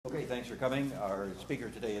for coming. Our speaker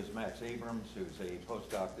today is Max Abrams, who's a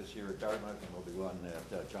postdoc this year at Dartmouth and will be one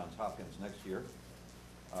at Johns Hopkins next year.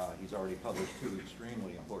 He's already published 2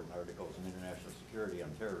 extremely important articles in international security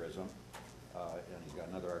on terrorism, and he's got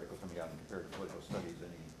another article coming out in comparative political studies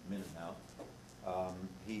any minute now.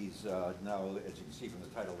 He's now, as you can see from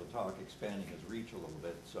the title of the talk, expanding his reach a little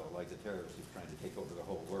bit. So, like the terrorists, he's trying to take over the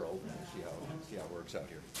whole world and see how it works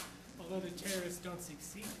out here. Although the terrorists don't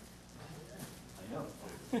succeed. I know.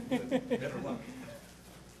 Better luck.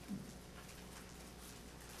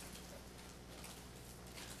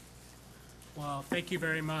 Well, thank you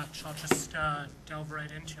very much. I'll just delve right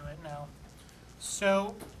into it now.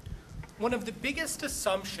 So, one of the biggest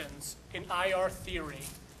assumptions in IR theory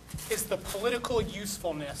is the political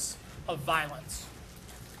usefulness of violence.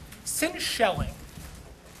 Since Schelling,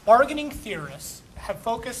 bargaining theorists have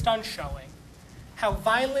focused on showing how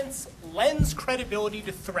violence lends credibility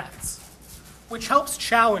to threats, which helps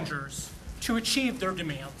challengers to achieve their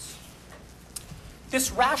demands. This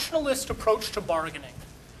rationalist approach to bargaining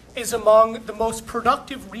is among the most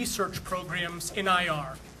productive research programs in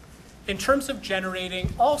IR in terms of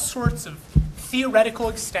generating all sorts of theoretical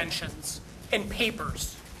extensions and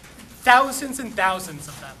papers, thousands and thousands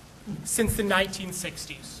of them, since the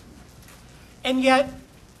 1960s. And yet,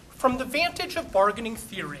 from the vantage of bargaining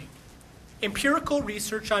theory, empirical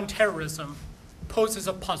research on terrorism poses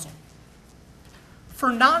a puzzle.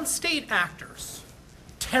 For non-state actors,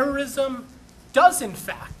 terrorism does in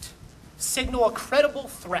fact signal a credible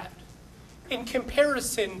threat in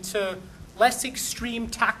comparison to less extreme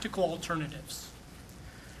tactical alternatives.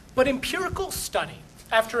 But empirical study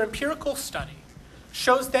after empirical study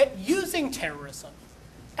shows that using terrorism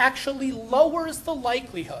actually lowers the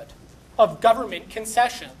likelihood of government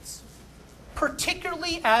concessions,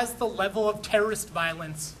 particularly as the level of terrorist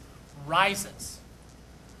violence rises.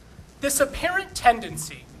 This apparent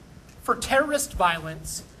tendency for terrorist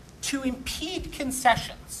violence to impede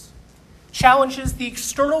concessions challenges the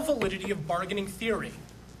external validity of bargaining theory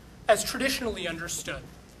as traditionally understood.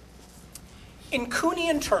 In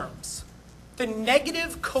Kuhnian terms, the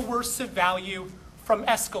negative coercive value from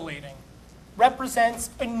escalating represents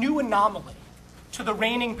a new anomaly to the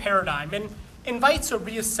reigning paradigm and invites a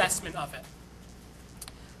reassessment of it.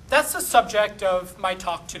 That's the subject of my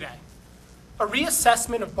talk today, a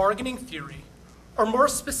reassessment of bargaining theory, or more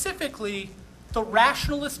specifically, the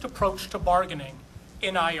rationalist approach to bargaining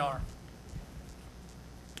in IR.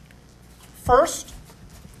 First,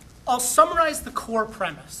 I'll summarize the core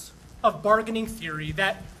premise of bargaining theory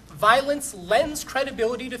that violence lends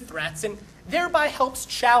credibility to threats and thereby helps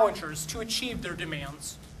challengers to achieve their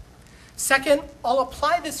demands. Second, I'll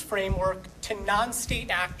apply this framework to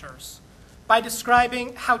non-state actors by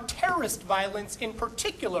describing how terrorist violence in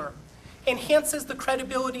particular enhances the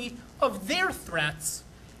credibility of their threats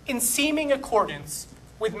in seeming accordance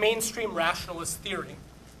with mainstream rationalist theory.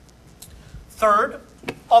 Third,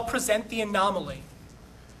 I'll present the anomaly,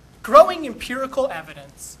 growing empirical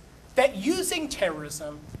evidence that using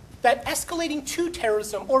terrorism, that escalating to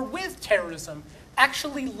terrorism or with terrorism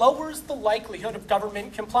actually lowers the likelihood of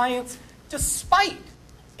government compliance despite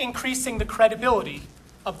increasing the credibility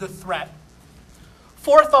of the threat.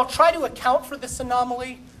 Fourth, I'll try to account for this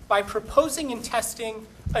anomaly by proposing and testing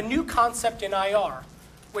a new concept in IR,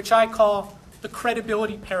 which I call the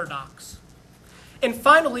credibility paradox. And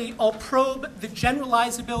finally, I'll probe the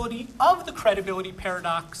generalizability of the credibility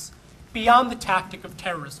paradox beyond the tactic of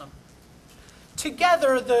terrorism.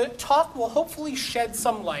 Together, the talk will hopefully shed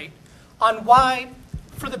some light on why,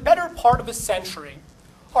 for the better part of a century,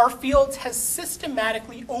 our field has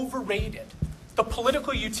systematically overrated the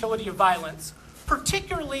political utility of violence,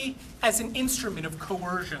 particularly as an instrument of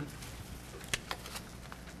coercion.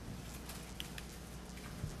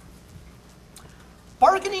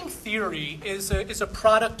 Bargaining theory is a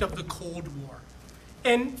product of the Cold War.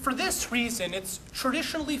 And for this reason, it's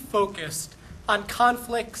traditionally focused on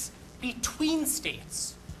conflicts between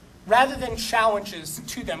states rather than challenges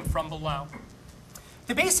to them from below.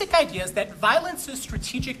 The basic idea is that violence is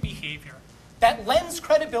strategic behavior that lends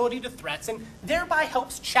credibility to threats and thereby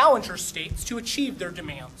helps challenger states to achieve their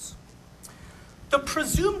demands. The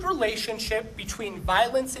presumed relationship between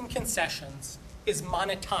violence and concessions is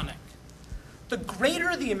monotonic. The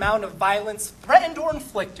greater the amount of violence threatened or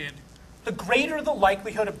inflicted, the greater the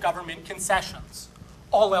likelihood of government concessions,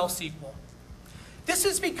 all else equal. This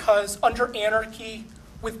is because under anarchy,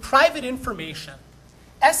 with private information,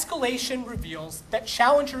 escalation reveals that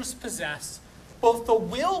challengers possess both the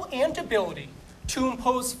will and ability to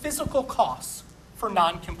impose physical costs for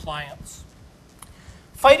non-compliance.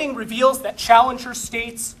 Fighting reveals that challenger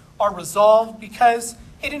states are resolved because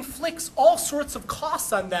it inflicts all sorts of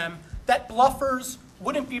costs on them that bluffers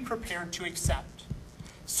wouldn't be prepared to accept.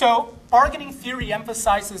 So bargaining theory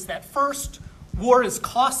emphasizes that first, war is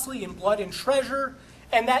costly in blood and treasure,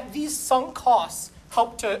 and that these sunk costs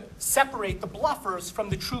help to separate the bluffers from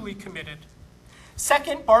the truly committed.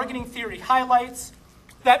 Second, bargaining theory highlights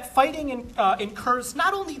that fighting incurs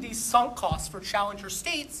not only these sunk costs for challenger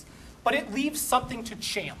states, but it leaves something to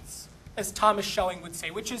chance, as Thomas Schelling would say,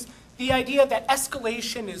 which is the idea that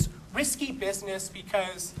escalation is risky business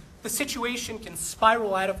because the situation can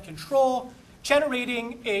spiral out of control,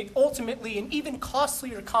 generating ultimately an even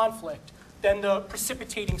costlier conflict than the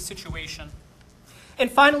precipitating situation.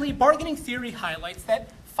 And finally, bargaining theory highlights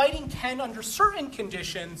that fighting can, under certain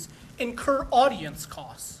conditions, incur audience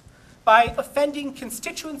costs by offending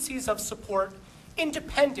constituencies of support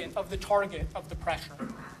independent of the target of the pressure.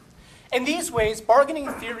 In these ways, bargaining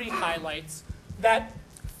theory highlights that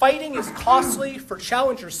fighting is costly for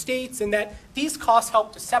challenger states and that these costs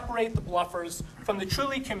help to separate the bluffers from the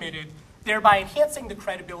truly committed, thereby enhancing the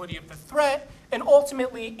credibility of the threat and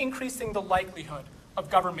ultimately increasing the likelihood of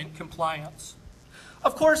government compliance.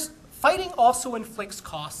 Of course, fighting also inflicts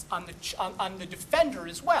costs on the defender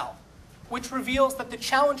as well, which reveals that the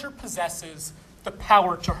challenger possesses the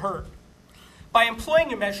power to hurt. By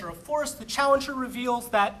employing a measure of force, the challenger reveals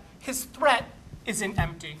that his threat isn't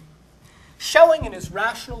empty. Schelling and his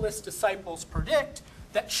rationalist disciples predict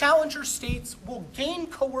that challenger states will gain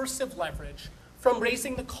coercive leverage from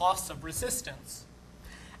raising the costs of resistance.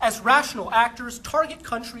 As rational actors, target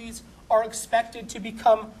countries are expected to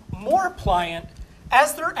become more pliant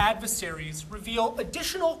as their adversaries reveal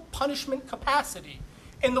additional punishment capacity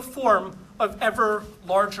in the form of ever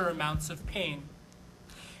larger amounts of pain.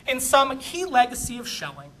 In sum, a key legacy of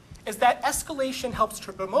Schelling is that escalation helps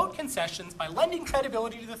to promote concessions by lending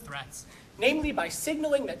credibility to the threats, namely by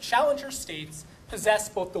signaling that challenger states possess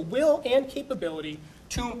both the will and capability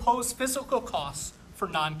to impose physical costs for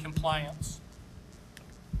noncompliance.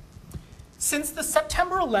 Since the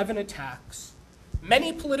September 11 attacks,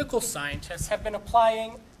 many political scientists have been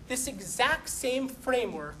applying this exact same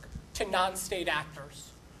framework to non-state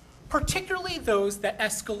actors, particularly those that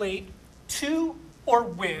escalate to or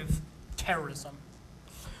with terrorism.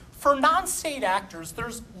 For non-state actors,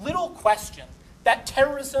 there's little question that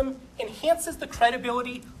terrorism enhances the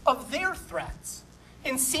credibility of their threats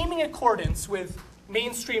in seeming accordance with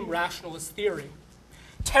mainstream rationalist theory.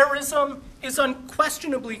 Terrorism is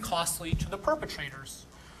unquestionably costly to the perpetrators.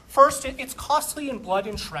 First, it's costly in blood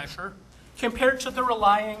and treasure compared to the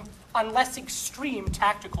relying on less extreme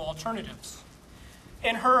tactical alternatives.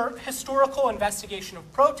 In her historical investigation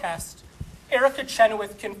of protest, Erica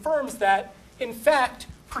Chenoweth confirms that, in fact,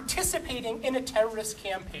 participating in a terrorist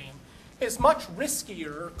campaign is much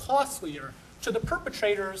riskier or costlier to the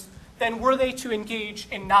perpetrators than were they to engage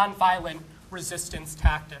in nonviolent resistance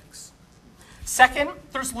tactics. Second,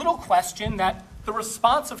 there's little question that the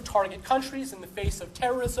response of target countries in the face of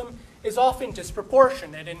terrorism is often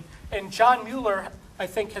disproportionate. And John Mueller, I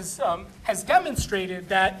think, has demonstrated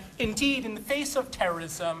that, indeed, in the face of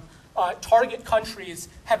terrorism, target countries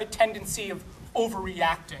have a tendency of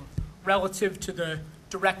overreacting relative to the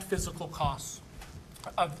direct physical costs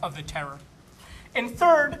of the terror. And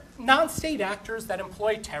third, non-state actors that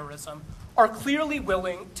employ terrorism are clearly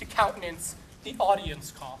willing to countenance the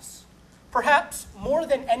audience costs. Perhaps more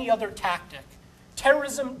than any other tactic,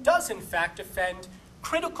 terrorism does in fact offend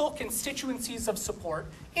critical constituencies of support,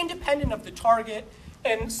 independent of the target,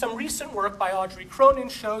 and some recent work by Audrey Cronin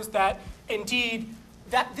shows that, indeed,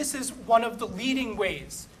 that this is one of the leading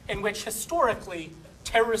ways in which historically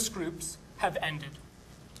terrorist groups have ended.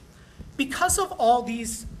 Because of all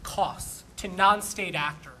these costs to non-state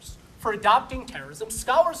actors for adopting terrorism,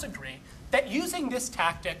 scholars agree that using this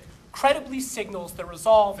tactic credibly signals their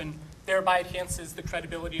resolve and thereby enhances the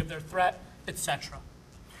credibility of their threat, etc.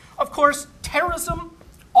 Of course, terrorism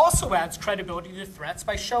also adds credibility to threats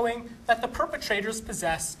by showing that the perpetrators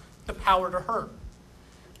possess the power to hurt.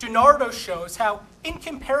 DiNardo shows how, in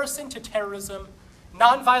comparison to terrorism,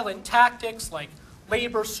 nonviolent tactics like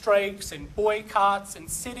labor strikes and boycotts and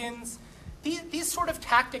sit-ins, these sort of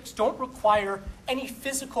tactics don't require any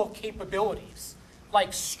physical capabilities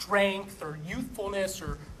like strength or youthfulness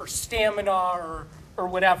or stamina or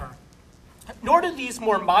whatever. Nor do these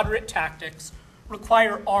more moderate tactics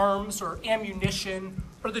require arms or ammunition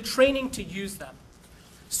or the training to use them.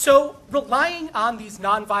 So relying on these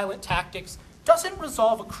nonviolent tactics doesn't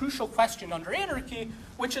resolve a crucial question under anarchy,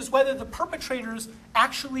 which is whether the perpetrators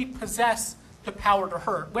actually possess the power to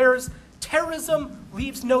hurt, whereas terrorism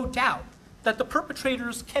leaves no doubt that the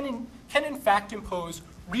perpetrators can in fact impose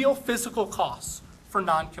real physical costs for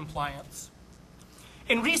noncompliance.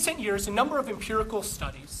 In recent years, a number of empirical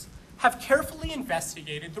studies have carefully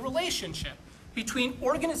investigated the relationship between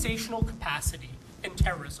organizational capacity and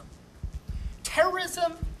terrorism.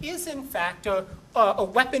 Terrorism is, in fact, a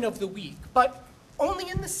weapon of the weak, but only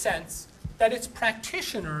in the sense that its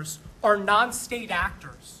practitioners are non-state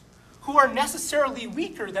actors who are necessarily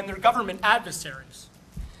weaker than their government adversaries.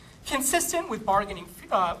 Consistent with bargaining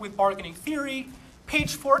theory,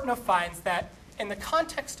 Paige Fortna finds that in the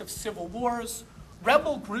context of civil wars,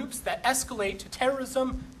 rebel groups that escalate to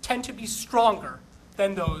terrorism tend to be stronger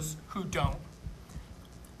than those who don't.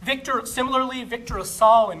 Similarly, Victor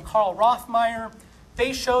Assal and Karl Rothmeier,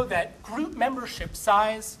 they show that group membership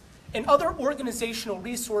size and other organizational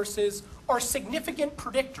resources are significant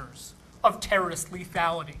predictors of terrorist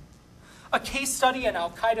lethality. A case study in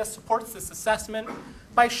Al-Qaeda supports this assessment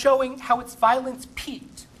by showing how its violence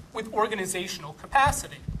peaked with organizational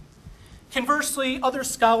capacity. Conversely, other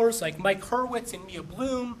scholars like Mike Hurwitz and Mia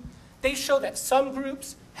Bloom, they show that some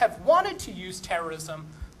groups have wanted to use terrorism,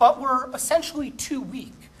 but were essentially too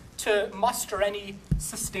weak to muster any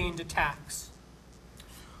sustained attacks.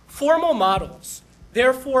 Formal models,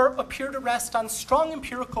 therefore, appear to rest on strong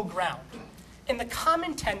empirical ground in the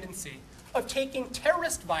common tendency of taking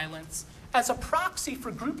terrorist violence as a proxy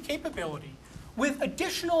for group capability, with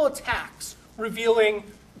additional attacks revealing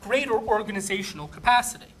greater organizational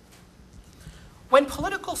capacity. When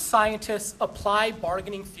political scientists apply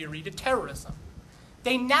bargaining theory to terrorism,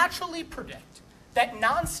 they naturally predict that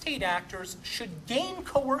non-state actors should gain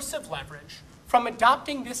coercive leverage from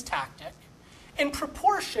adopting this tactic in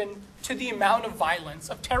proportion to the amount of violence,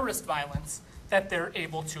 of terrorist violence, that they're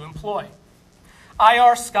able to employ.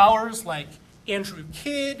 IR scholars like Andrew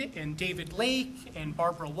Kidd and David Lake and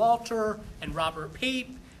Barbara Walter and Robert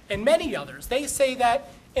Pape and many others, they say that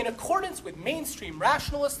in accordance with mainstream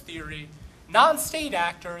rationalist theory, non-state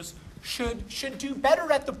actors should do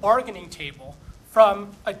better at the bargaining table from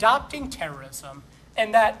adopting terrorism,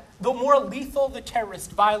 and that the more lethal the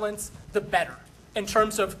terrorist violence, the better, in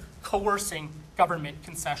terms of coercing government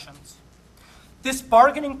concessions. This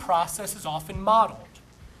bargaining process is often modeled,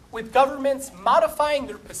 with governments modifying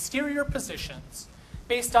their posterior positions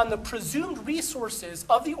based on the presumed resources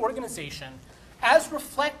of the organization as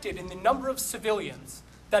reflected in the number of civilians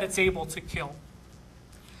that it's able to kill.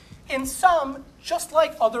 In sum, just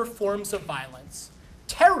like other forms of violence,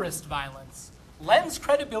 terrorist violence lends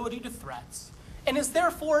credibility to threats and is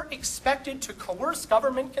therefore expected to coerce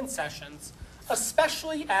government concessions,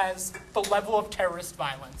 especially as the level of terrorist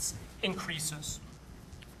violence increases.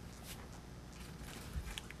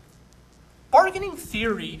 Bargaining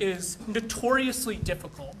theory is notoriously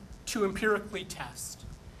difficult to empirically test,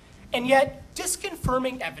 and yet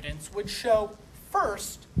disconfirming evidence would show,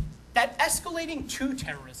 first, that escalating to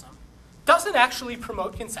terrorism doesn't actually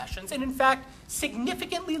promote concessions and, in fact,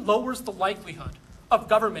 significantly lowers the likelihood of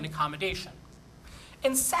government accommodation.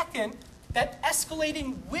 And second, that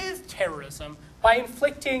escalating with terrorism by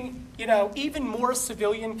inflicting, even more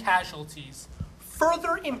civilian casualties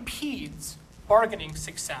further impedes bargaining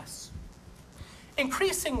success.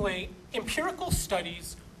 Increasingly, empirical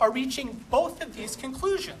studies are reaching both of these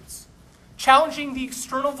conclusions, challenging the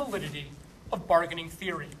external validity of bargaining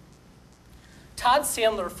theory. Todd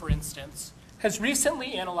Sandler, for instance, has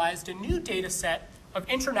recently analyzed a new data set of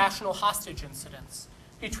international hostage incidents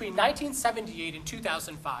between 1978 and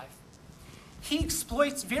 2005. He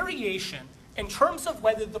exploits variation in terms of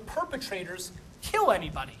whether the perpetrators kill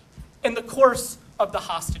anybody in the course of the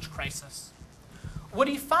hostage crisis. What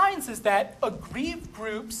he finds is that aggrieved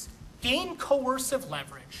groups gain coercive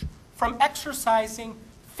leverage from exercising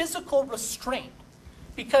physical restraint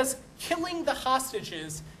because killing the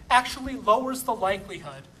hostages actually lowers the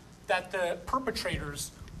likelihood that the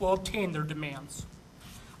perpetrators will obtain their demands.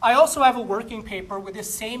 I also have a working paper with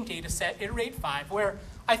this same data set, Iterate 5, where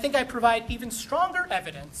I think I provide even stronger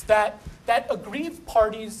evidence that aggrieved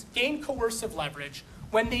parties gain coercive leverage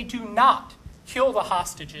when they do not kill the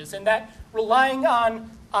hostages, and that relying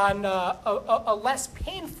on a less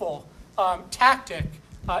painful tactic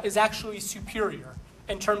is actually superior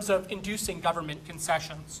in terms of inducing government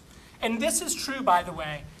concessions. And this is true, by the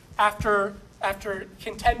way, after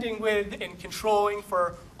contending with and controlling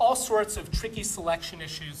for all sorts of tricky selection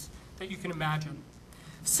issues that you can imagine.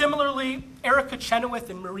 Similarly, Erica Chenoweth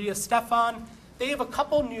and Maria Stefan, they have a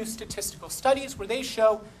couple new statistical studies where they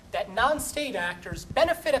show that non-state actors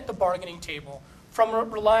benefit at the bargaining table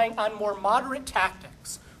from relying on more moderate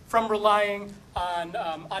tactics, from relying on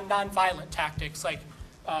nonviolent tactics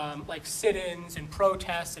like sit-ins and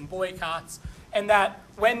protests and boycotts, and that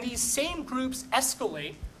when these same groups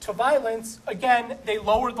escalate to violence, again, they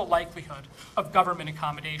lower the likelihood of government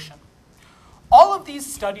accommodation. All of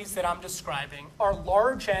these studies that I'm describing are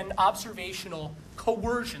large and observational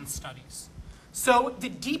coercion studies. So the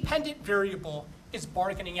dependent variable is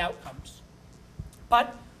bargaining outcomes.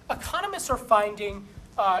 But economists are finding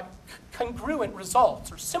congruent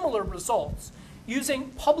results or similar results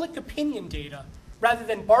using public opinion data rather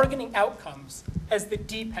than bargaining outcomes as the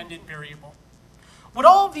dependent variable. What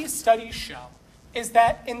all of these studies show is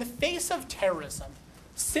that in the face of terrorism,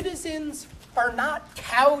 citizens are not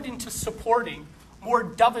cowed into supporting more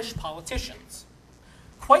dovish politicians.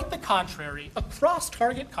 Quite the contrary, across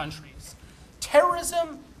target countries,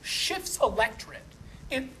 terrorism shifts electorates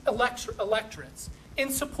in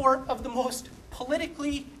support of the most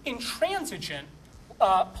politically intransigent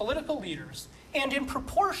political leaders and in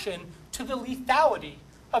proportion to the lethality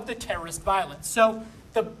of the terrorist violence. So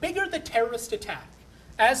the bigger the terrorist attack,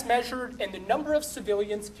 as measured in the number of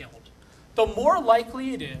civilians killed, the more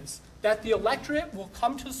likely it is that the electorate will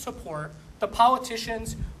come to support the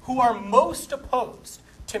politicians who are most opposed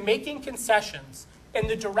to making concessions in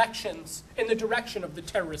the direction of the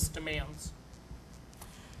terrorist demands.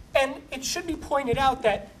 And it should be pointed out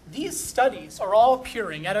that these studies are all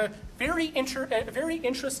appearing at a very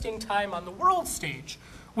interesting time on the world stage,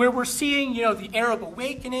 where we're seeing, the Arab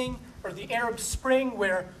awakening or the Arab Spring,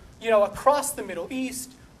 where, across the Middle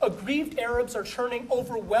East, aggrieved Arabs are turning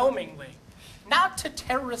overwhelmingly, not to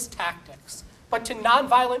terrorist tactics, but to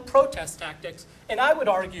nonviolent protest tactics, and I would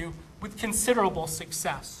argue with considerable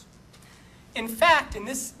success. In fact, and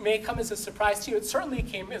this may come as a surprise to you, it certainly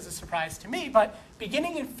came as a surprise to me, but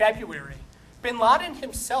beginning in February, bin Laden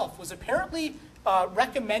himself was apparently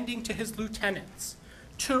recommending to his lieutenants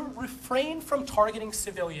to refrain from targeting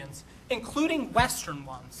civilians, including Western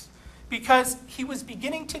ones, because he was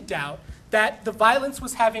beginning to doubt that the violence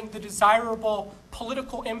was having the desirable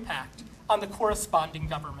political impact on the corresponding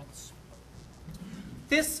governments.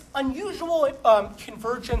 This unusual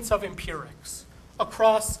convergence of empirics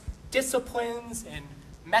across disciplines and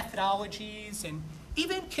methodologies and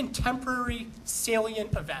even contemporary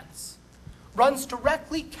salient events runs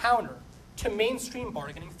directly counter to mainstream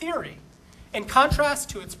bargaining theory. In contrast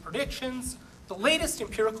to its predictions, the latest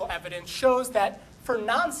empirical evidence shows that for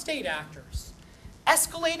non-state actors,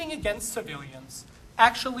 escalating against civilians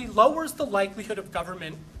actually lowers the likelihood of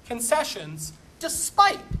government concessions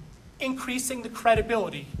despite increasing the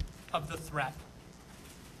credibility of the threat.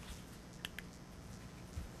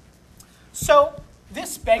 So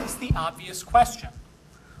this begs the obvious question: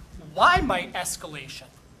 why might escalation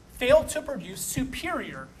fail to produce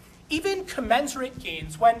superior, even commensurate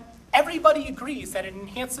gains when everybody agrees that it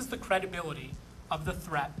enhances the credibility of the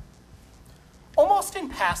threat? Almost in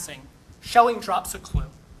passing, Schelling drops a clue.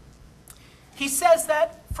 He says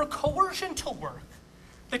that for coercion to work,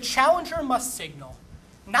 the challenger must signal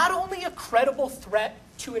not only a credible threat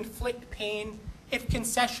to inflict pain if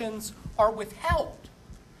concessions are withheld,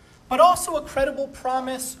 but also a credible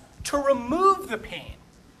promise to remove the pain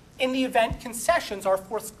in the event concessions are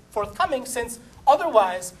forthcoming, since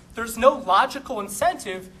otherwise there's no logical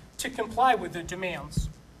incentive to comply with the demands.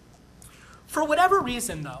 For whatever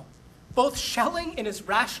reason, though, both Schelling and his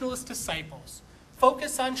rationalist disciples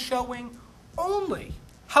focus on showing only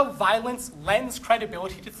how violence lends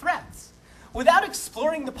credibility to threats, without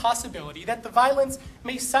exploring the possibility that the violence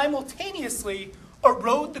may simultaneously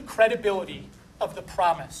erode the credibility of the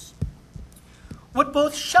promise. What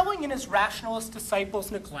both Schelling and his rationalist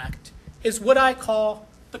disciples neglect is what I call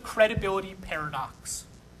the credibility paradox.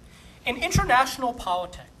 In international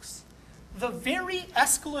politics, the very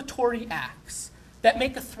escalatory acts that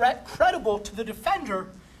make a threat credible to the defender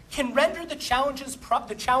can render the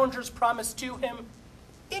challenger's promise to him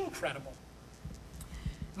incredible.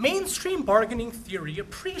 Mainstream bargaining theory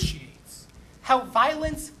appreciates how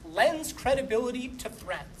violence lends credibility to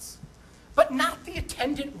threats, but not the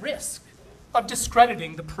attendant risk of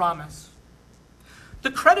discrediting the promise.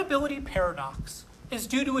 The credibility paradox is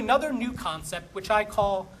due to another new concept, which I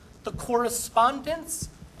call the correspondence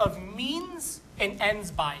of means and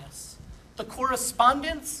ends bias. The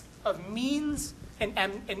correspondence of means and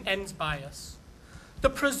ends bias. The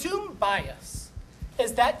presumed bias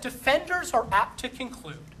is that defenders are apt to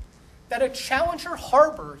conclude that a challenger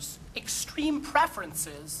harbors extreme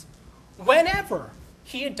preferences whenever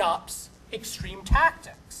he adopts extreme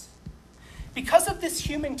tactics. Because of this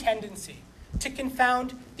human tendency to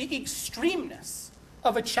confound the extremeness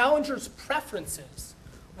of a challenger's preferences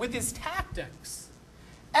with his tactics,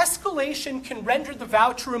 escalation can render the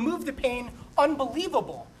vow to remove the pain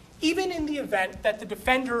unbelievable, even in the event that the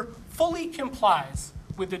defender fully complies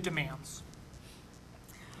with the demands.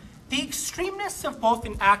 The extremeness of both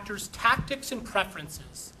an actor's tactics and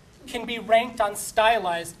preferences can be ranked on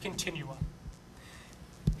stylized continua.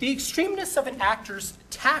 The extremeness of an actor's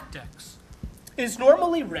tactics is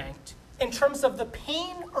normally ranked in terms of the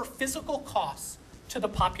pain or physical costs to the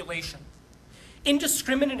population.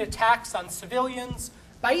 Indiscriminate attacks on civilians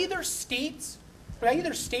by either states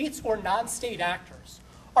or non-state actors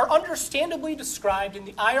are understandably described in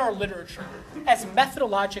the IR literature as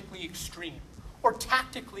methodologically extreme or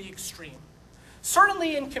tactically extreme,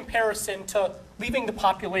 certainly in comparison to leaving the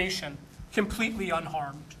population completely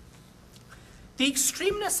unharmed. The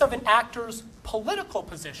extremeness of an actor's political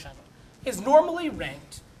position is normally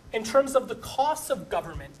ranked in terms of the costs of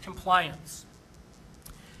government compliance.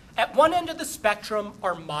 At one end of the spectrum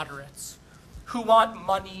are moderates who want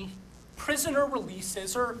money, prisoner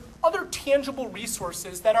releases, or other tangible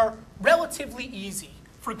resources that are relatively easy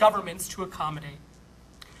for governments to accommodate.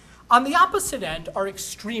 On the opposite end are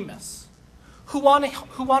extremists who want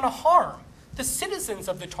to harm the citizens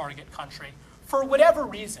of the target country for whatever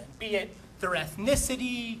reason, be it their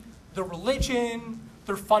ethnicity, their religion,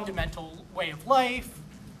 their fundamental way of life,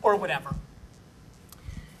 or whatever.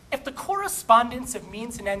 If the correspondence of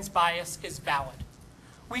means and ends bias is valid,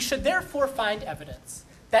 we should therefore find evidence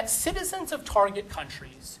that citizens of target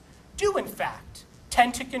countries do in fact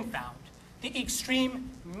tend to confound the extreme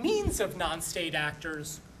means of non-state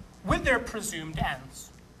actors with their presumed ends.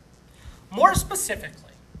 More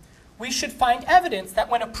specifically, we should find evidence that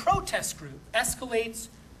when a protest group escalates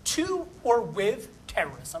to or with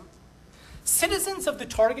terrorism, citizens of the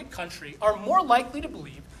target country are more likely to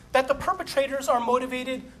believe that the perpetrators are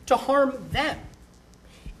motivated to harm them,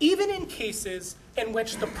 even in cases in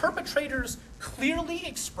which the perpetrators clearly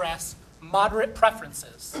express moderate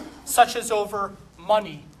preferences, such as over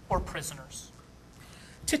money or prisoners.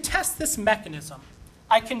 To test this mechanism,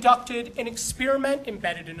 I conducted an experiment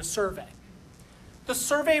embedded in a survey. The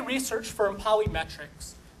survey research firm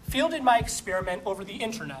Polymetrics fielded my experiment over the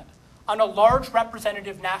internet on a large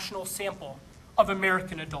representative national sample of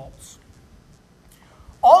American adults.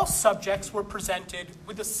 All subjects were presented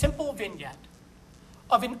with a simple vignette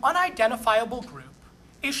of an unidentifiable group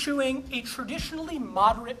issuing a traditionally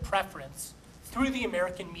moderate preference through the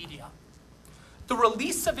American media: the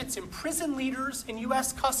release of its imprisoned leaders in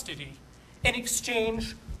U.S. custody in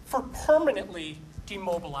exchange for permanently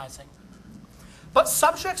demobilizing. But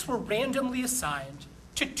subjects were randomly assigned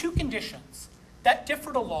to two conditions that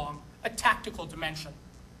differed along a tactical dimension.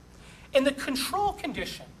 In the control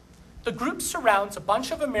condition, the group surrounds a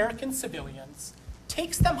bunch of American civilians,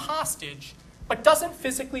 takes them hostage, but doesn't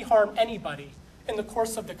physically harm anybody in the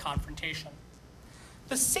course of the confrontation.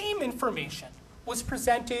 The same information was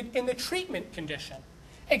presented in the treatment condition,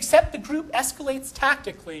 except the group escalates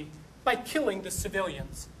tactically by killing the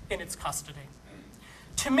civilians in its custody.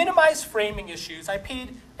 To minimize framing issues, I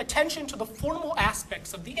paid attention to the formal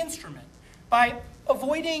aspects of the instrument by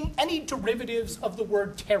avoiding any derivatives of the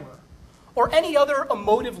word terror or any other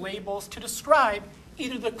emotive labels to describe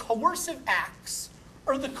either the coercive acts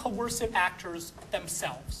or the coercive actors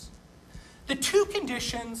themselves. The two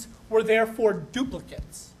conditions were therefore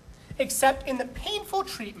duplicates, except in the painful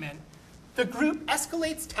treatment, the group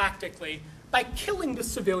escalates tactically by killing the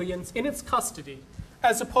civilians in its custody,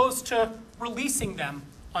 as opposed to releasing them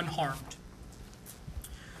unharmed.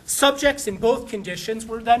 Subjects in both conditions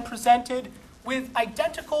were then presented with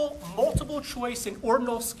identical multiple choice and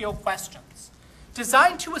ordinal scale questions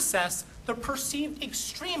designed to assess the perceived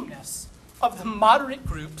extremeness of the moderate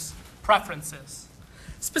group's preferences.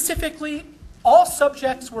 Specifically, all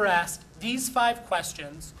subjects were asked these 5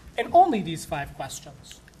 questions, and only these 5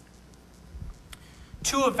 questions.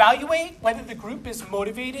 To evaluate whether the group is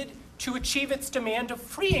motivated to achieve its demand of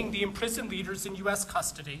freeing the imprisoned leaders in U.S.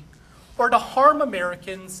 custody, or to harm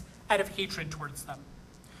Americans out of hatred towards them.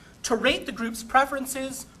 To rate the group's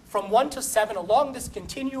preferences from 1 to 7 along this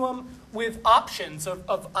continuum with options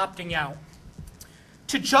of opting out.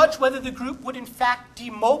 To judge whether the group would in fact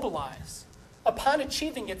demobilize upon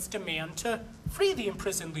achieving its demand to free the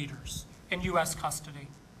imprisoned leaders in U.S. custody.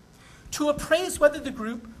 To appraise whether the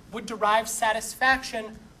group would derive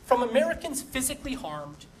satisfaction from Americans physically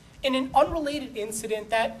harmed in an unrelated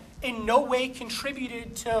incident that in no way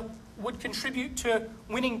would contribute to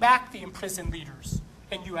winning back the imprisoned leaders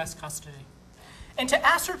in U.S. custody. And to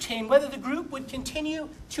ascertain whether the group would continue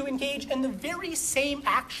to engage in the very same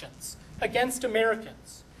actions against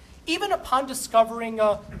Americans, even upon discovering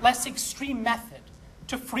a less extreme method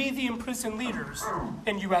to free the imprisoned leaders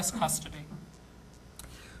in U.S. custody.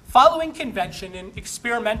 Following convention and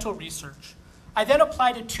experimental research, I then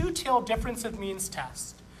applied a two-tailed difference of means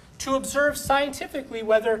test to observe scientifically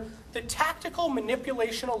whether the tactical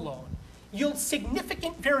manipulation alone yields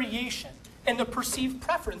significant variation in the perceived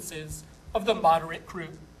preferences of the moderate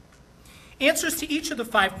group. Answers to each of the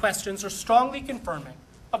 5 questions are strongly confirming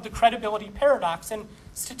of the credibility paradox and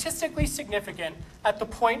statistically significant at the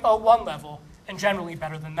 .01 level and generally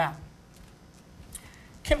better than that.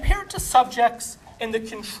 Compared to subjects in the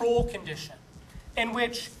control condition, in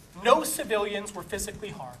which no civilians were physically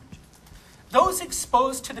harmed, those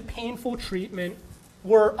exposed to the painful treatment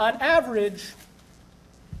were, on average,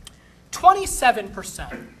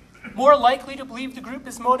 27% more likely to believe the group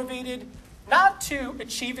is motivated not to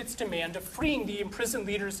achieve its demand of freeing the imprisoned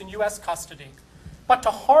leaders in U.S. custody, but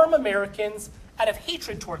to harm Americans out of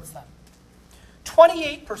hatred towards them.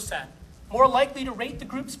 28% more likely to rate the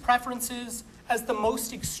group's preferences as the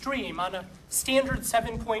most extreme on a standard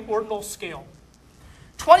 7-point ordinal scale.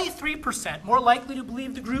 23% more likely to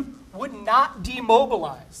believe the group would not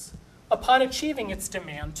demobilize upon achieving its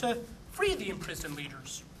demand to free the imprisoned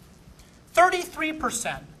leaders.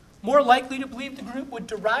 33% more likely to believe the group would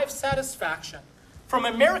derive satisfaction from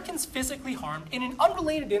Americans physically harmed in an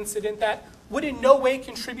unrelated incident that would in no way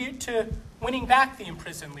contribute to winning back the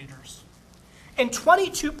imprisoned leaders. And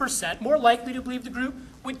 22% more likely to believe the group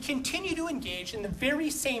would continue to engage in the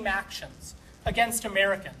very same actions against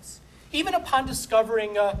Americans, even upon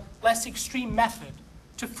discovering a less extreme method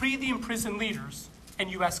to free the imprisoned leaders in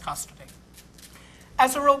U.S. custody.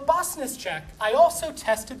 As a robustness check, I also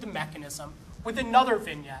tested the mechanism with another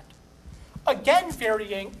vignette, again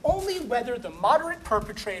varying only whether the moderate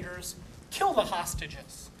perpetrators kill the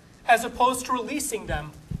hostages, as opposed to releasing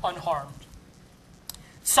them unharmed.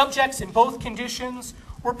 Subjects in both conditions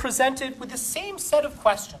were presented with the same set of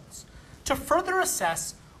questions to further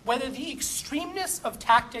assess whether the extremeness of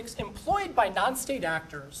tactics employed by non-state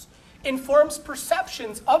actors informs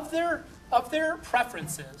perceptions of their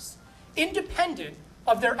preferences, independent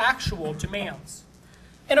of their actual demands.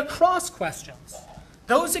 And across questions,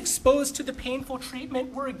 those exposed to the painful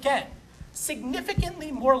treatment were again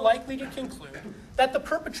significantly more likely to conclude that the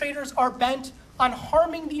perpetrators are bent on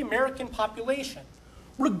harming the American population,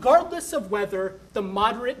 regardless of whether the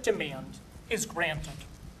moderate demand is granted.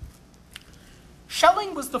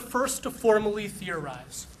 Schelling was the first to formally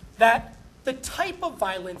theorize that the type of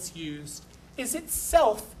violence used is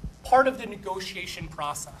itself part of the negotiation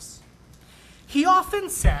process. He often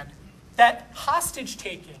said that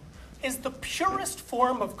hostage-taking is the purest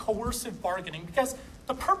form of coercive bargaining because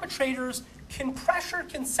the perpetrators can pressure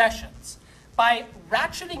concessions by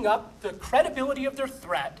ratcheting up the credibility of their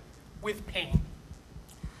threat with pain.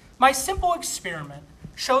 My simple experiment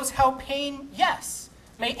shows how pain, yes,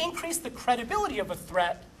 may increase the credibility of a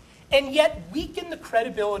threat and yet weaken the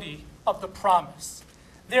credibility of the promise,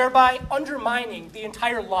 thereby undermining the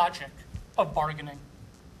entire logic of bargaining.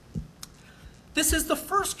 This is the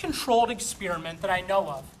first controlled experiment that I know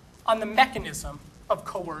of on the mechanism of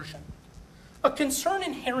coercion. A concern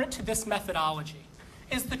inherent to this methodology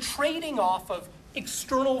is the trading off of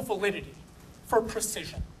external validity for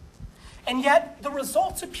precision. And yet, the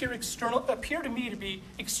results appear to me to be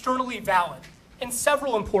externally valid in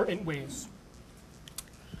several important ways.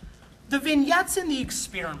 The vignettes in the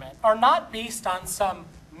experiment are not based on some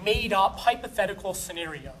made-up hypothetical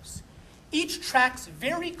scenarios. Each tracks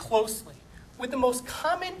very closely with the most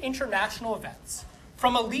common international events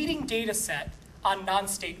from a leading data set on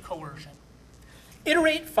non-state coercion.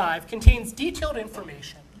 Iterate 5 contains detailed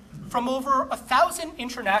information from over 1,000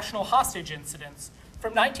 international hostage incidents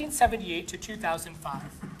from 1978 to 2005.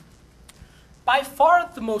 By far,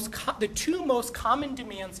 the 2 most common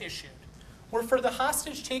demands issued were for the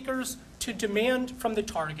hostage takers to demand from the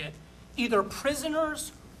target either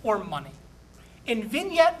prisoners or money. In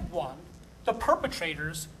Vignette 1, the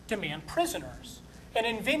perpetrators demand prisoners. And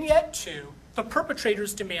in Vignette 2, the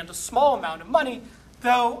perpetrators demand a small amount of money,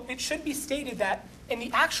 though it should be stated that in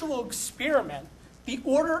the actual experiment, the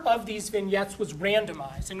order of these vignettes was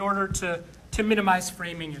randomized in order to minimize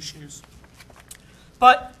framing issues.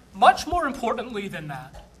 But much more importantly than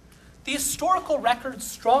that, the historical record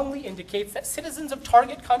strongly indicates that citizens of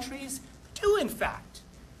target countries do, in fact,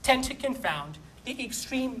 tend to confound the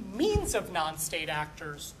extreme means of non-state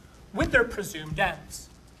actors with their presumed ends.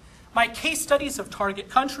 My case studies of target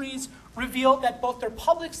countries reveal that both their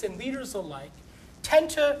publics and leaders alike tend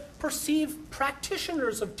to perceive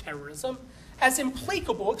practitioners of terrorism as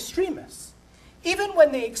implacable extremists, even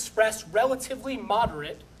when they express relatively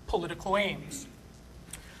moderate political aims.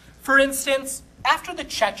 For instance, after the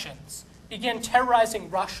Chechens began terrorizing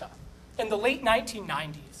Russia in the late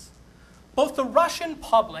 1990s, both the Russian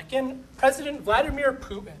public and President Vladimir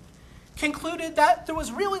Putin concluded that there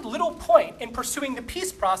was really little point in pursuing the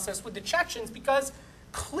peace process with the Chechens because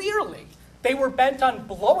clearly they were bent on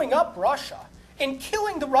blowing up Russia and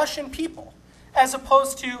killing the Russian people, as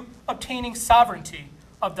opposed to obtaining sovereignty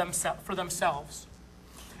for themselves.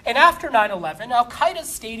 And after 9/11, al-Qaeda's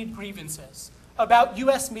stated grievances about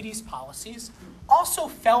U.S. Mideast policies also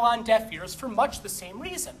fell on deaf ears for much the same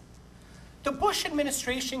reason. The Bush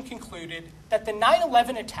administration concluded that the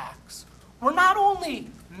 9/11 attacks were not only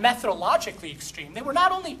methodologically extreme, they were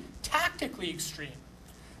not only tactically extreme,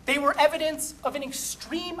 they were evidence of an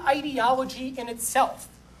extreme ideology in itself,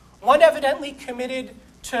 one evidently committed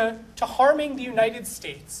to harming the United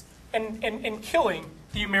States and killing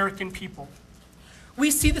the American people. We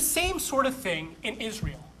see the same sort of thing in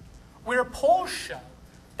Israel, where polls show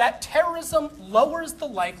that terrorism lowers the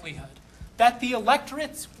likelihood that the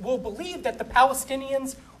electorates will believe that the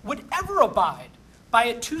Palestinians would ever abide by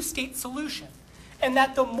a two-state solution, and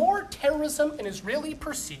that the more terrorism an Israeli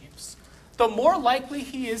perceives, the more likely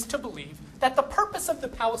he is to believe that the purpose of the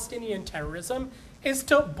Palestinian terrorism is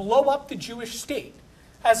to blow up the Jewish state,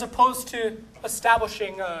 as opposed to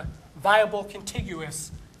establishing a viable,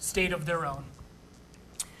 contiguous state of their own.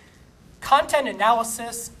 Content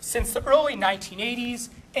analysis since the early 1980s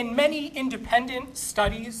and many independent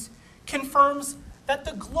studies confirms that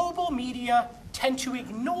the global media tend to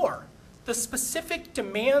ignore the specific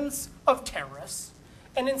demands of terrorists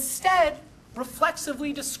and instead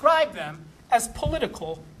reflexively describe them as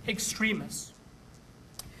political extremists.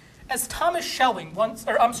 As Thomas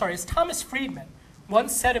Friedman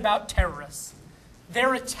once said about terrorists,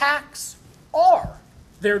 their attacks are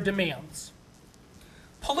their demands.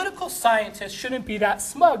 Political scientists shouldn't be that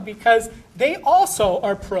smug because they also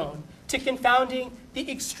are prone to confounding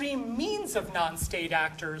the extreme means of non-state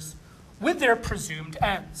actors with their presumed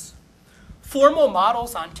ends. Formal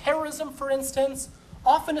models on terrorism, for instance,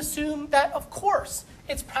 often assume that, of course,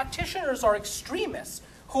 its practitioners are extremists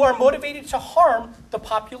who are motivated to harm the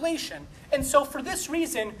population. And so for this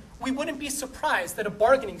reason, we wouldn't be surprised that a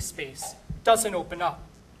bargaining space doesn't open up.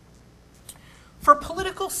 For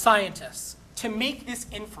political scientists to make this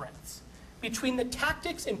inference between the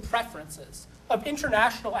tactics and preferences of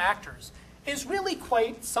international actors is really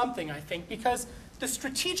quite something, I think, because the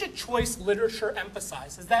strategic choice literature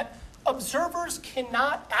emphasizes that observers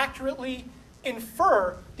cannot accurately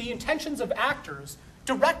infer the intentions of actors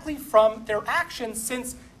directly from their actions,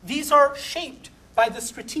 since these are shaped by the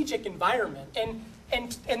strategic environment.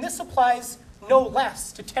 And this applies no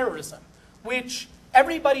less to terrorism, which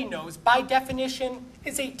everybody knows by definition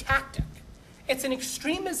is a tactic. It's an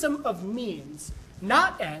extremism of means,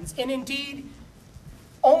 not ends, and indeed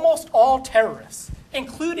almost all terrorists,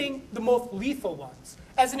 including the most lethal ones,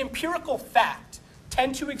 as an empirical fact,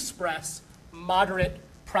 tend to express moderate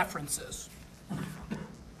preferences.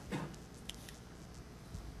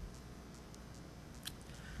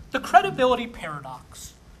 The credibility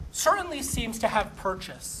paradox certainly seems to have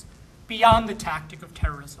purchase beyond the tactic of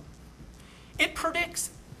terrorism. It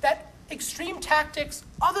predicts that extreme tactics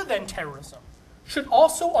other than terrorism should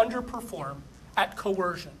also underperform at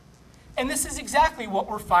coercion. And this is exactly what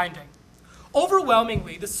we're finding.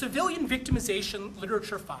 Overwhelmingly, the civilian victimization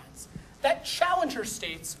literature finds that challenger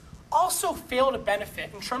states also fail to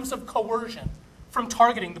benefit in terms of coercion from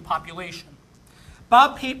targeting the population.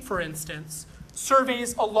 Bob Pape, for instance,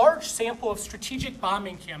 surveys a large sample of strategic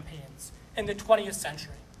bombing campaigns in the 20th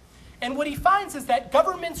century. And what he finds is that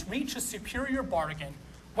governments reach a superior bargain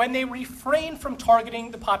when they refrain from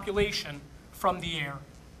targeting the population from the air.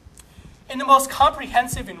 In the most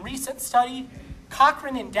comprehensive and recent study,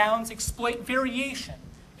 Cochrane and Downs exploit variation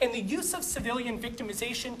in the use of civilian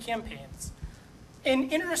victimization campaigns in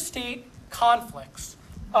interstate conflicts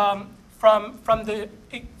from both the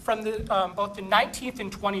 19th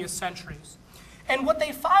and 20th centuries. And what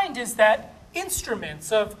they find is that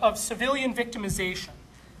instruments of civilian victimization,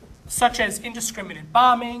 such as indiscriminate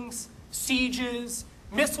bombings, sieges,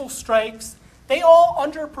 missile strikes, they all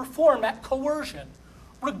underperform at coercion,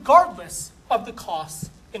 regardless of the costs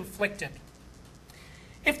inflicted.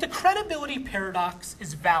 If the credibility paradox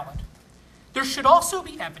is valid, there should also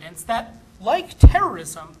be evidence that, like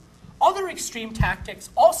terrorism, other extreme tactics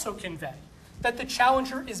also convey that the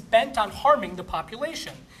challenger is bent on harming the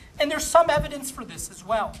population. And there's some evidence for this as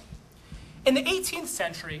well. In the 18th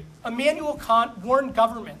century, Immanuel Kant warned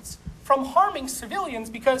governments from harming civilians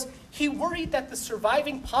because he worried that the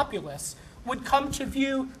surviving populace would come to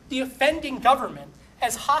view the offending government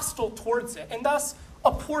as hostile towards it, and thus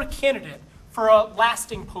a poor candidate for a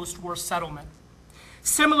lasting post-war settlement.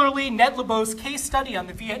 Similarly, Ned Lebeau's case study on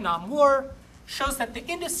the Vietnam War shows that the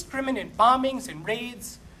indiscriminate bombings and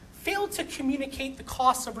raids failed to communicate the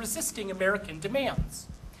costs of resisting American demands.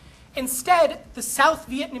 Instead, the South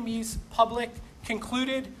Vietnamese public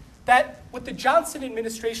concluded that what the Johnson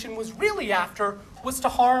administration was really after was to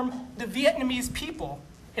harm the Vietnamese people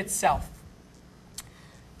itself.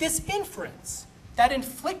 This inference that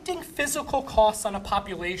inflicting physical costs on a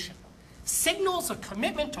population signals a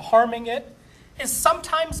commitment to harming it is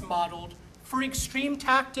sometimes modeled for extreme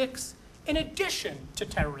tactics in addition to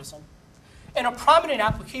terrorism. In a prominent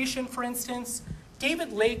application, for instance,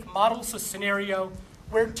 David Lake models a scenario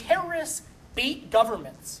where terrorists bait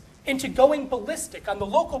governments into going ballistic on the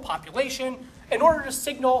local population in order to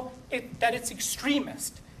signal that it's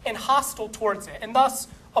extremist and hostile towards it, and thus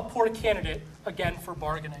a poor candidate, again, for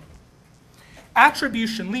bargaining.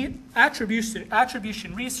 Attribution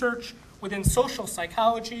research within social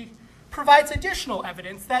psychology provides additional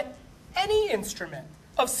evidence that any instrument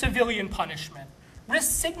of civilian punishment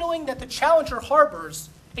risks signaling that the challenger harbors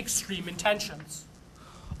extreme intentions.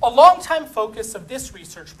 A longtime focus of this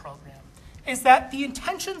research program is that the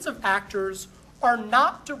intentions of actors are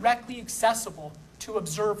not directly accessible to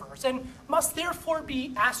observers and must therefore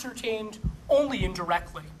be ascertained only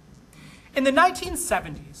indirectly. In the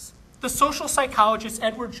 1970s, the social psychologist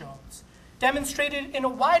Edward Jones demonstrated in a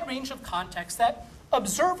wide range of contexts that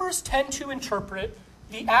observers tend to interpret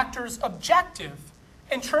the actor's objective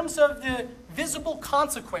in terms of the visible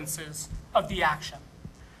consequences of the action.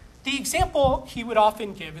 The example he would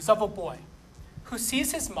often give is of a boy who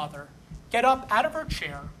sees his mother get up out of her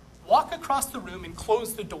chair, walk across the room, and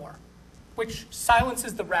close the door, which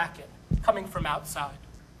silences the racket coming from outside.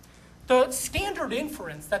 The standard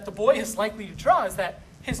inference that the boy is likely to draw is that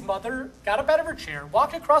his mother got up out of her chair,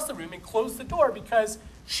 walked across the room, and closed the door because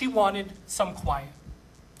she wanted some quiet.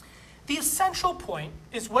 The essential point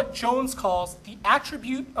is what Jones calls the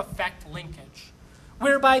attribute-effect linkage,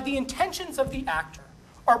 whereby the intentions of the actor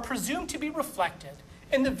are presumed to be reflected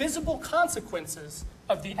in the visible consequences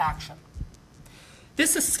of the action.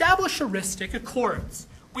 This established heuristic accords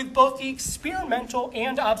with both the experimental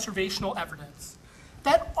and observational evidence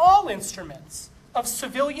that all instruments of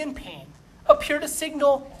civilian pain appear to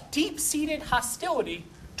signal deep-seated hostility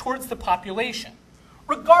towards the population,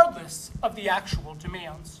 regardless of the actual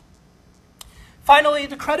demands. Finally,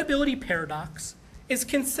 the credibility paradox is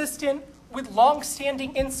consistent with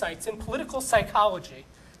long-standing insights in political psychology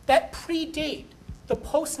that predate the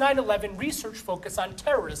post-9/11 research focus on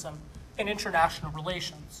terrorism and international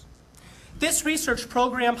relations. This research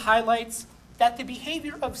program highlights that the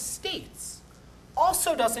behavior of states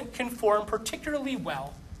also doesn't conform particularly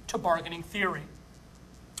well to bargaining theory.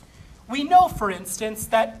 We know, for instance,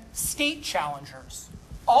 that state challengers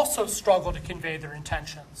also struggle to convey their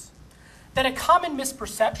intentions, that a common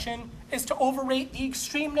misperception is to overrate the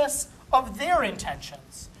extremeness of their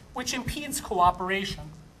intentions, which impedes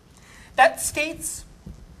cooperation. That states,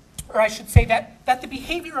 or I should say that the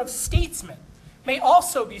behavior of statesmen may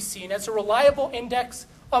also be seen as a reliable index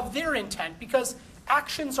of their intent because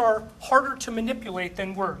actions are harder to manipulate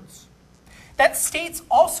than words. That states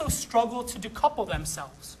also struggle to decouple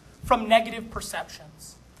themselves from negative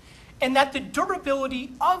perceptions, and that the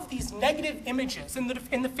durability of these negative images in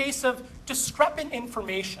the face of discrepant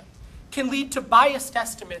information can lead to biased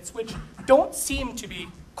estimates which don't seem to be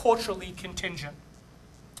culturally contingent.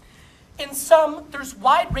 In sum, there's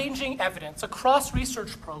wide-ranging evidence across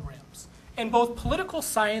research programs in both political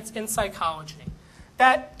science and psychology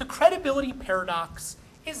that the credibility paradox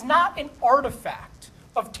is not an artifact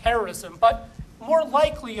of terrorism, but more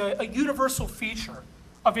likely a universal feature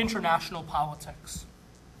of international politics.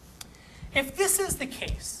 If this is the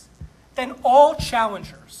case, then all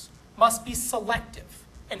challengers must be selective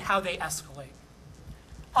in how they escalate.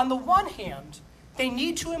 On the one hand, they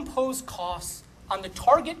need to impose costs on the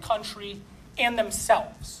target country and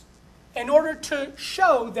themselves in order to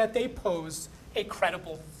show that they pose a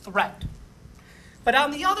credible threat. But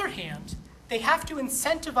on the other hand, they have to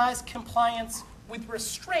incentivize compliance with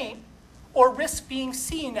restraint or risk being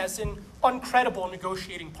seen as an uncredible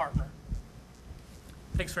negotiating partner.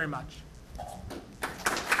 Thanks very much. We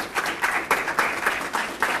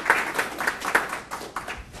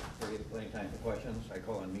have plenty of time for questions. I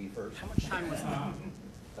call on me first. How much time was that?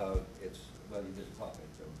 Well, you just pop it,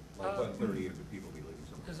 so like 1:30 of the people will be leaving.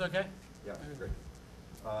 So. Is it okay? Yeah, great.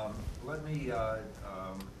 Let me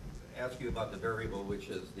ask you about the variable, which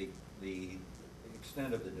is the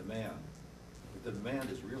extent of the demand. If the demand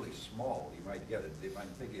is really small, you might get it. I'm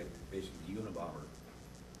thinking of basically the Unabomber.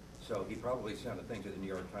 So he probably sent a thing to the New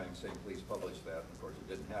York Times saying, please publish that. And of course, it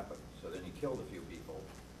didn't happen. So then he killed a few people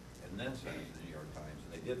and then sent it to the New York Times,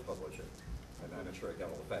 and they did publish it. And I'm not sure I got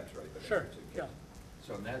all the facts right, but sure, yeah.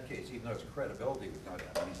 So in that case, even though his credibility was not,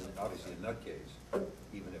 I mean, he's obviously a nutcase.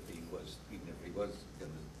 Even if he was, even at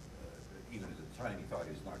the time he thought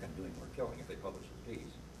he was not going to do any more killing, if they published his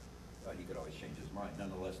piece, he could always change his mind.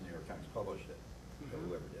 Nonetheless, the New York Times published it, or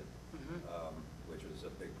whoever did, which was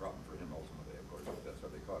a big problem for him ultimately, of course, that's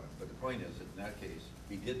how they caught him. But the point is that in that case,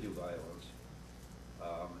 he did do violence,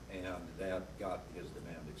 and that got his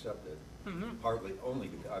demand accepted. Partly only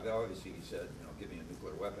because, obviously he said, you know, give me a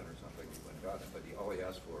nuclear weapon or something, he went and got it, but all he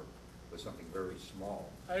asked for was something very small.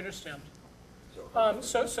 I understand.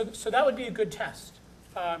 So, So that would be a good test,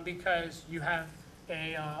 because you have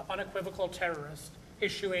a unequivocal terrorist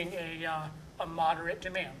issuing a moderate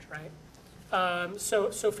demand, right?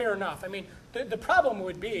 So fair enough. I mean, the problem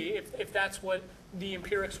would be if that's what the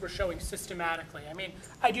empirics were showing systematically. I mean,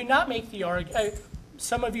 I do not make the argument.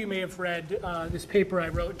 Some of you may have read this paper I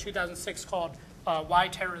wrote in 2006 called "Why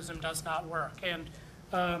Terrorism Does Not Work," and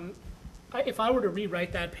if I were to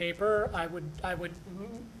rewrite that paper, I would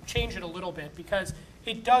change it a little bit, because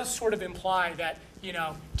it does sort of imply that, you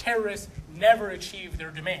know, terrorists never achieve their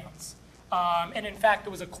demands. And in fact,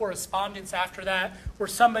 there was a correspondence after that where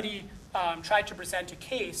somebody tried to present a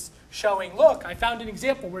case showing, look, I found an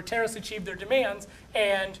example where terrorists achieved their demands,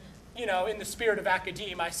 and, you know, in the spirit of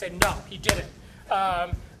academe, I said, no, he didn't.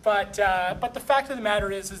 But the fact of the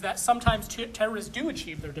matter is that sometimes terrorists do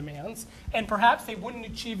achieve their demands, and perhaps they wouldn't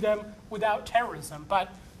achieve them without terrorism. But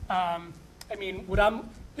I mean,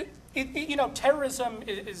 you know, terrorism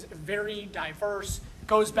is very diverse,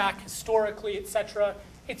 goes back historically, etc.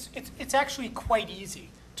 It's actually quite easy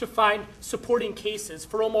to find supporting cases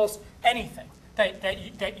for almost anything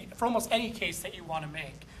for almost any case that you want to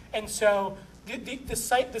make. And so the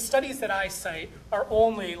studies that I cite are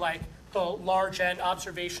only like the large end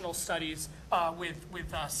observational studies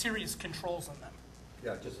with serious controls in them.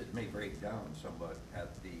 yeah, just it may break down somewhat at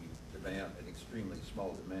the demand, an extremely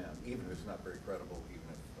small demand, even if it's not very credible, even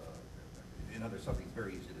if, you know, there's something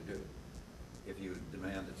very easy to do. If you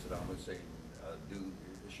demand that Saddam Hussein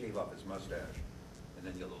shave off his mustache, and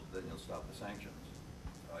then you'll stop the sanctions.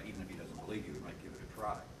 Even if he doesn't believe you, he might give it a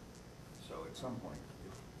try. So at some point,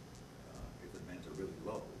 if the demands are really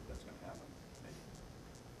low, that's going to happen.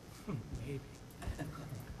 Maybe. Maybe.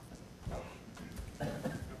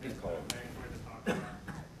 Please call it. I enjoyed the talk.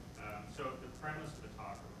 So the premise of the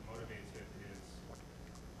talk, or what motivates it, is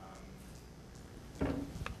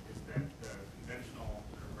that the conventional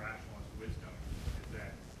sort of rationalist wisdom is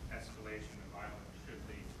that escalation of violence should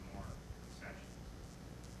lead to more concessions.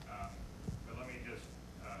 But let me just,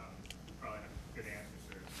 you probably have good answers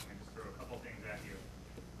to this. Let me just throw a couple things at you.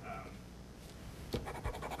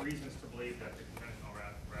 Reasons to believe that the conventional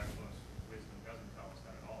rationalist wisdom doesn't tell us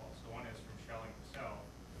that at all. So one is from Schelling himself.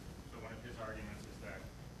 So one of his arguments is that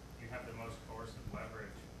you have the most coercive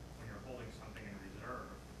leverage when you're holding something in reserve.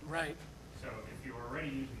 Right. So if you're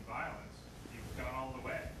already using violence, you've gone all the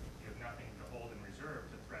way. You have nothing to hold in reserve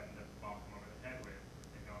to threaten to bonk them over the head with.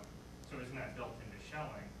 You know? So isn't that built into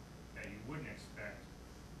Schelling that you wouldn't expect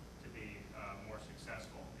to be more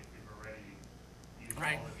successful if you've already used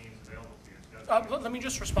Right. all the means available to you? Let me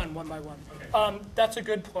just respond one by one. Okay. That's a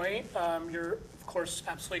good point. You're, of course,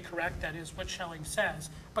 absolutely correct. That is what Schelling says.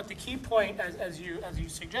 But the key point, as you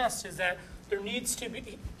suggest, is that there needs to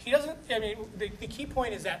be, he doesn't, I mean, the key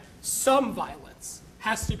point is that some violence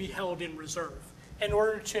has to be held in reserve in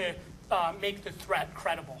order to make the threat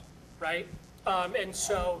credible, right? And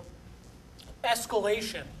so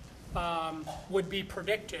escalation would be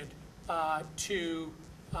predicted to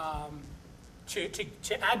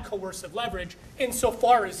add coercive leverage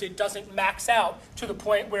insofar as it doesn't max out to the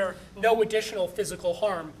point where no additional physical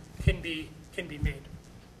harm can be made.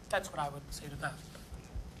 That's what I would say to that.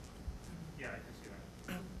 Yeah, I can see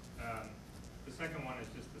that. The second one is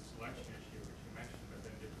just the selection issue, which you mentioned but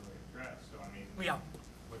then didn't really address. So, I mean, Yeah.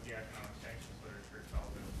 what the economic sanctions literature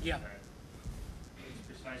tells us Yeah. is that it's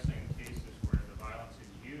precisely in cases where the violence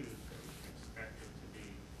is used that we can expect it to be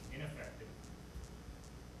ineffective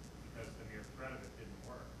because the mere threat of it didn't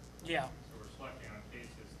work. Yeah. So we're selecting on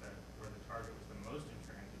cases where the target was the most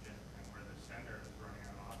intransigent and where the sender is running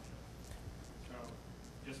out of options. So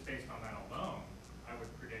just based on that alone, I would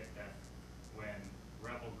predict that when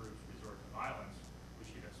rebel groups resort to violence, we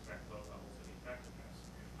should expect low levels of effectiveness,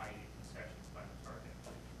 i.e. concessions by the target.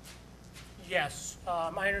 Yes,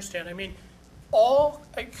 I understand. I mean,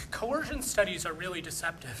 coercion studies are really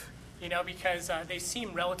deceptive, you know, because they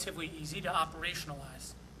seem relatively easy to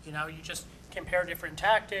operationalize. You know, you just compare different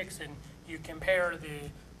tactics and you compare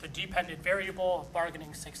the dependent variable of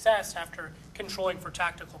bargaining success after controlling for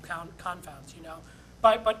tactical confounds, you know.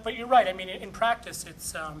 But you're right. I mean, in practice,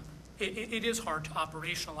 it is hard to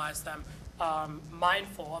operationalize them,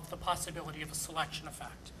 mindful of the possibility of a selection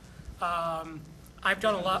effect. I've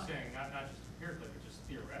done a lot. I'm saying not just empirically, but just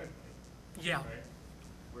theoretically. Yeah. Right?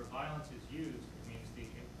 Where violence is used, it means the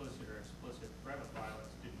implicit or explicit threat of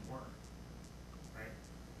violence didn't work. Right?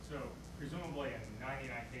 So presumably in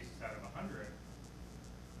 99 cases out of 100,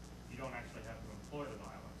 you don't actually have to employ the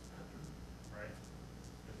violence, right?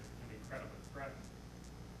 Because it can be credibly threatened.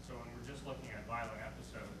 So when we're just looking at violent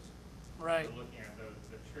episodes, Right. we're looking at the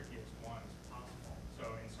trickiest ones possible. So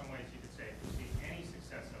in some ways you could say if we see any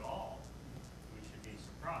success at all, we should be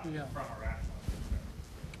surprised Yeah. from a rational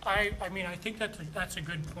perspective. I mean, I think that's a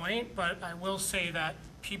good point, but I will say that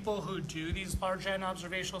people who do these large N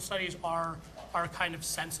observational studies are kind of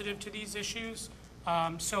sensitive to these issues.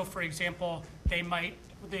 So for example, they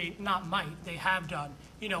have done,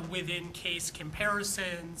 within case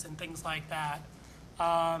comparisons and things like that.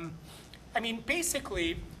 I mean,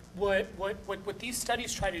 basically, what these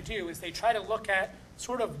studies try to do is they try to look at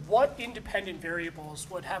sort of what independent variables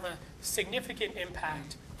would have a significant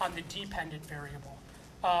impact on the dependent variable.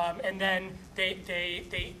 And then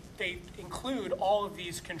they include all of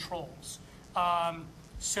these controls.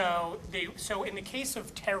 So in the case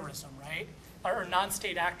of terrorism, right, or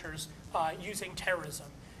non-state actors using terrorism,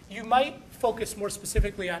 you might focus more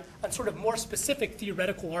specifically on sort of more specific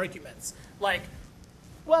theoretical arguments, like,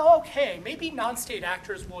 well, okay, maybe non-state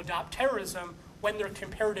actors will adopt terrorism when they're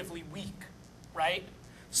comparatively weak, right?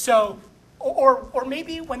 So, or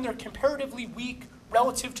maybe when they're comparatively weak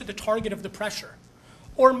relative to the target of the pressure.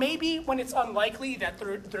 Or maybe when it's unlikely that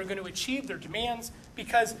they're going to achieve their demands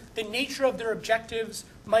because the nature of their objectives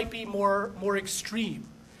might be more extreme.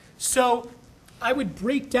 So I would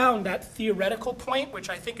break down that theoretical point, which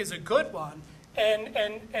I think is a good one, and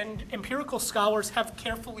empirical scholars have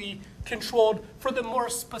carefully controlled for the more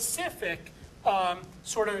specific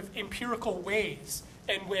sort of empirical ways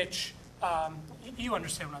in which, you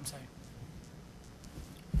understand what I'm saying.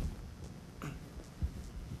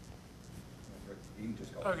 You can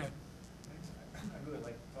just go. Okay. I really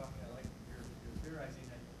like talking, I like your theorizing.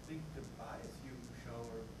 I think the bias you show,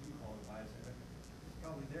 or you call it bias, is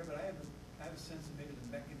probably there, but I have a sense that maybe the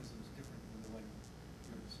mechanism is different than the one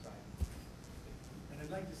you're describing. And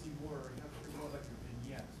I'd like to see more about your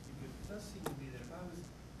vignettes, because it does seem to me that if I was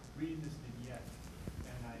reading this vignette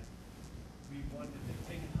and I read one that they've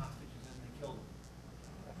taken hostages and they killed them,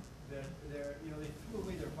 that they threw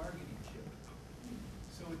away their bargaining chip.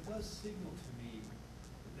 So it does signal to me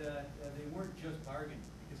that they weren't just bargaining,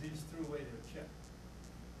 because they just threw away their chip.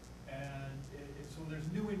 And so there's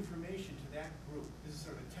new information to that group. This is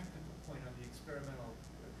sort of a technical point on the experimental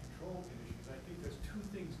control conditions. I think there's two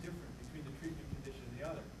things different between the treatment condition and the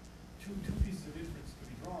other. Two pieces of inference to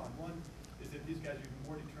be drawn. One is that these guys are even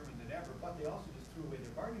more determined than ever, but they also just threw away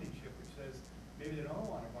their bargaining chip, which says maybe they don't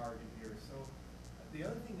want to bargain here. So the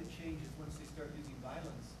other thing that changes once they start using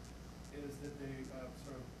violence is that they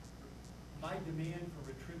sort of, my demand for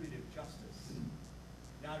retributive justice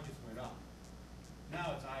now just went up.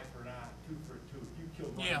 Now it's eye for an eye, tooth for a tooth. You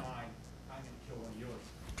killed one of mine, I'm going to kill one of yours.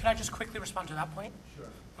 Can I just quickly respond to that point? Sure.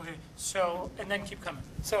 Okay, so, and then keep coming.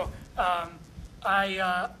 So,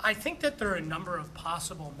 I think that there are a number of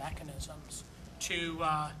possible mechanisms to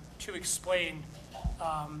explain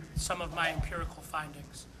some of my empirical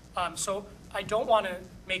findings. So I don't want to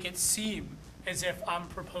make it seem as if I'm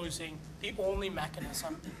proposing the only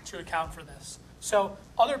mechanism to account for this. So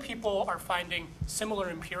other people are finding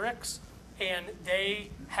similar empirics, and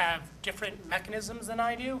they have different mechanisms than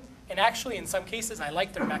I do. And actually, in some cases, I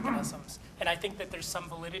like their mechanisms, and I think that there's some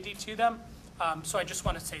validity to them. So I just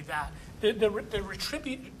want to say that. The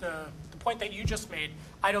point that you just made,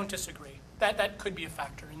 I don't disagree. That could be a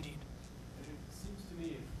factor, indeed. And it seems to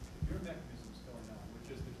me, if your mechanism is going on,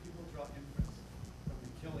 which is that people draw inference from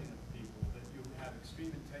the killing of people, that you have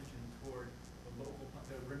extreme intention toward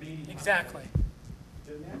the remaining Exactly. population,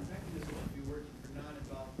 then that mechanism would be working for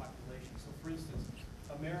non-involved populations. So for instance,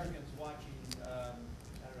 Americans watching,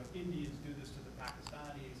 Indians do this to the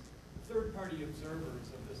Pakistanis, third-party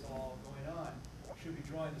observers of this all going on should be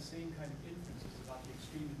drawing the same kind of inferences about the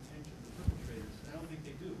extreme intention of the perpetrators. And I don't think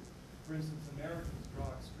they do. For instance, Americans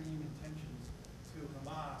draw extreme intentions to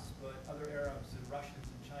Hamas, but other Arabs and Russians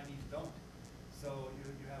and Chinese don't. So you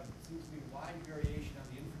have, it seems to be, wide variation on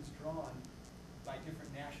the inference drawn by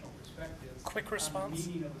different national perspectives. Quick On response.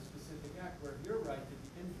 the meaning of a specific act, where if you're right that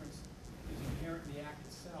the inference is inherent in the act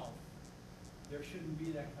itself, there shouldn't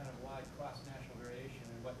be that kind of wide cross-national variation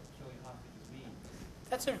in what killing hostages means.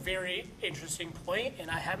 That's a very interesting point, and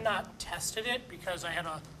I have not tested it because I have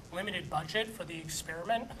a limited budget for the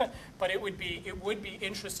experiment, but it would be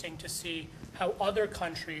interesting to see how other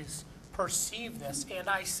countries perceive this, and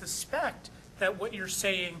I suspect that what you're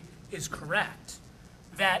saying is correct,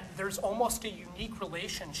 that there's almost a unique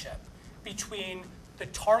relationship between the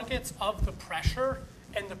targets of the pressure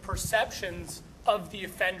and the perceptions of the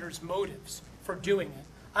offender's motives for doing it.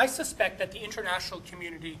 I suspect that the international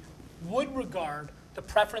community would regard the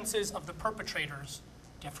preferences of the perpetrators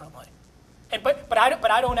differently. But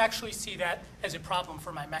I don't actually see that as a problem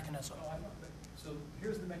for my mechanism. Oh, I know, but, so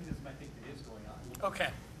here's the mechanism I think that is going on. Okay.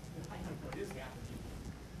 What is happening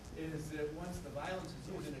is that once the violence is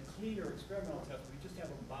used in a clean or experimental test, we just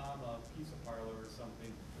have them bomb a pizza parlor or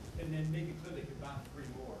something, and then make it clear they could bomb 3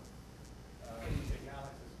 more. You take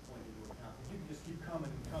Alex's point into account. You can just keep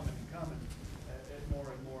coming and coming and coming at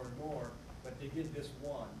more and more and more, but they did this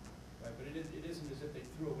one, right? But it isn't as if they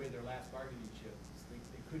threw away their last bargaining chip.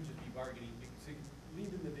 They could just be bargaining. So you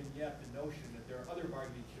leave in the vignette the notion that there are other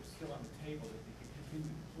bargaining chips still on the table that they can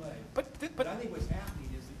continue to play. But I think what's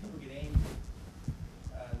happening is that people get angry.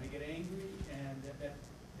 They get angry, and that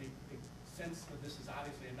they sense that this is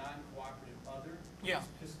obviously a non-cooperative other. Yeah.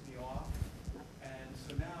 It's pissed me off. And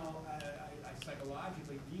so now I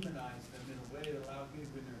psychologically demonize them in a way that allows me to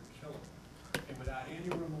go in there and kill them. And without any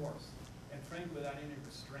remorse, and frankly, without any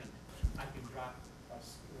restraint. I can drop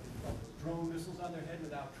drone missiles on their head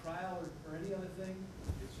without trial or any other thing.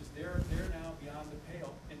 It's just they're now beyond the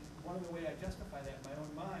pale. And one of the way I justify that in my own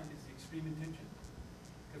mind is the extreme intention.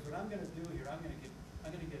 Because what I'm going to do here, I'm going to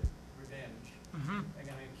get revenge. Mhm. I'm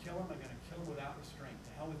going to kill them. I'm going to kill them without restraint. To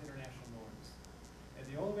hell with international norms. And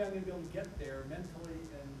the only way I'm going to be able to get there mentally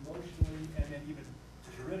and emotionally and then even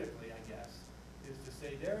juridically, I guess, is to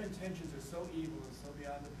say their intentions are so evil and so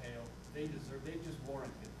beyond the pale, they've just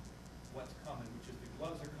warranted what's coming, which is the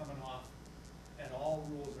gloves are coming off and all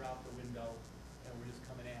rules are out the window and we're just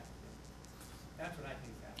coming after them. That's what I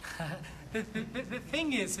think happened. The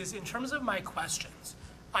thing is in terms of my questions,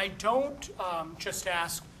 I don't just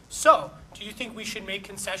ask, so, do you think we should make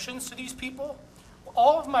concessions to these people?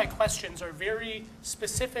 All of my questions are very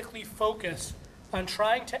specifically focused on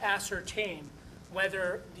trying to ascertain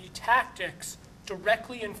whether the tactics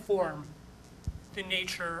directly inform the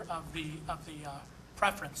nature of the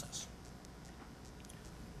preferences.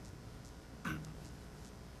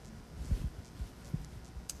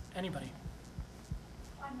 Anybody?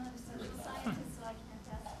 I'm not a social scientist, so I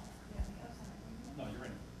can't ask. No, you're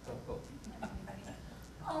in. Go.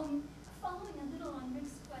 Following a little on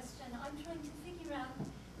Rick's question, I'm trying to figure out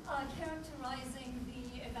characterizing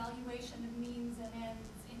the evaluation of means and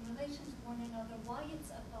ends in relation to one another, why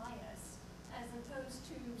it's a bias as opposed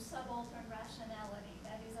to subaltern rationality.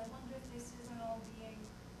 That is, I wonder if this isn't all being,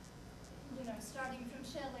 starting from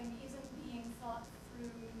Schelling, isn't being thought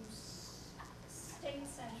through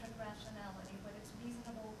state-centered rationality, what it's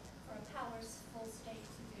reasonable for a powerful state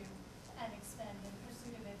to do and expend in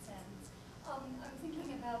pursuit of its ends. I'm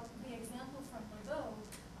thinking about the example from Legault,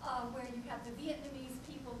 where you have the Vietnamese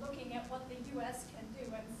people looking at what the U.S. can do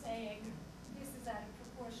and saying, this is out of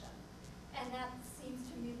proportion. And that seems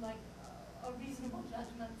to me like a reasonable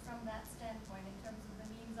judgment from that standpoint in terms of the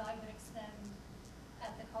means I would expend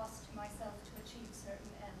at the cost to myself to achieve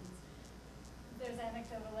certain ends. There's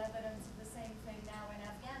anecdotal evidence of the same thing now in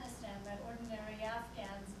Afghanistan, that ordinary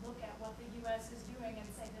Afghans look at what the U.S. is doing and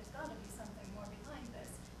say, there's got to be something more behind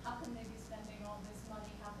this. How can they be spending all this money?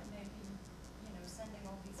 How can they be, sending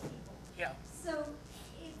all these people? Yeah. So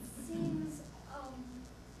it seems,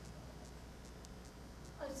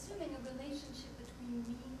 assuming a relationship between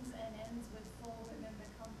means and ends would fall within the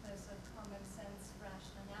compass of common sense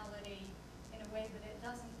rationality in a way that it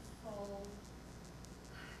doesn't fall.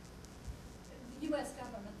 The U.S.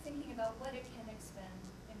 government thinking about what it can expend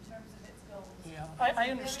in terms of its goals. Yeah, I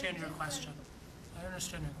understand your question. I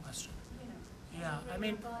understand your question. Yeah, I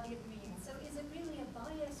mean, Body of means. So is it really a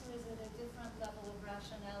bias, or is it a different level of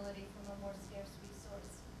rationality from a more scarce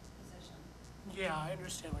resource position? yeah, I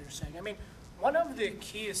understand what you're saying. I mean, one of the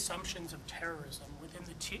key assumptions of terrorism within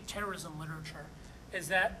the terrorism literature is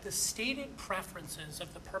that the stated preferences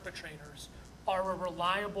of the perpetrators are a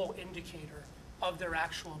reliable indicator of their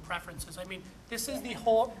actual preferences. I mean, this is the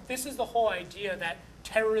whole idea that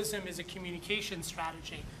terrorism is a communication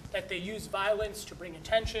strategy, that they use violence to bring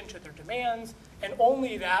attention to their demands, and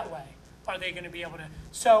only that way are they going to be able to.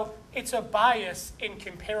 So it's a bias in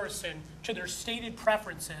comparison to their stated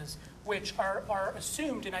preferences, which are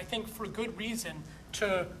assumed, and I think for good reason,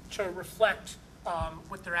 to reflect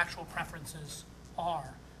what their actual preferences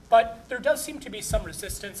are. But there does seem to be some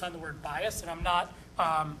resistance on the word bias, and I'm not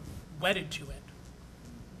wedded to it.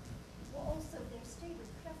 Well, also their stated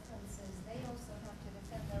preferences, they also have to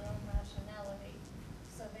defend their own rationality.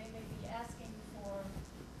 So they may be asking for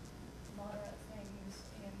moderate things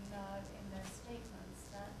in their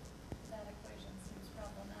statements. That equation seems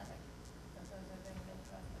problematic, that those are their real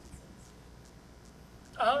preferences.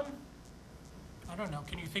 I don't know.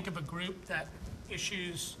 Can you think of a group that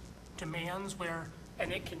issues demands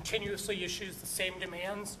and it continuously issues the same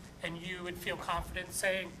demands, and you would feel confident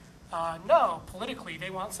saying, No, politically, they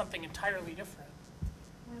want something entirely different.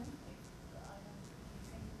 Well, I don't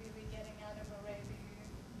think really getting out of Arabia,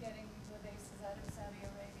 getting the bases out of Saudi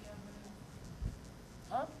Arabia would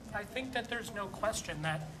have. I think that there's no question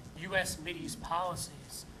that U.S. Mideast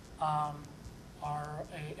policies are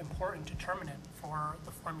an important determinant for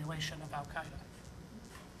the formulation of Al-Qaeda.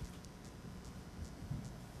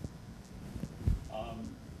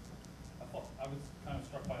 I was kind of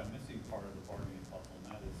struck by a missing part of the bargaining puzzle,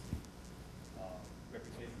 and that is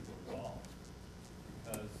reputation for resolve.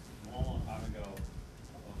 Because a long time ago,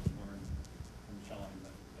 I learned from Schelling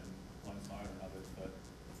that in one side or another, but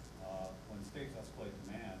when states escalate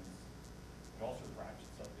demands, it also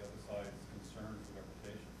ratchets up the other side's concern for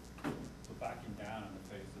reputation. So backing down in the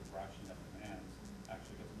face of ratcheting up demands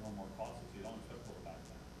actually gets more and more costly, so you don't expect people to back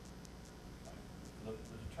down. Right? So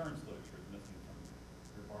the deterrence literature is missing from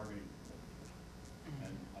your bargaining.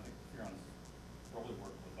 And I think Kieran's early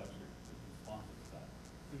work was actually responsive to that.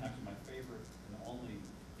 Actually, my favorite and only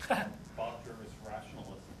Bob Jervis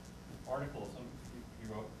rationalist article he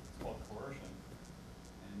wrote, it's called Coercion,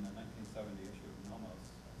 in the 1970 issue of Nomos,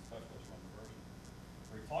 a special issue on coercion,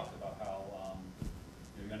 where he talks about how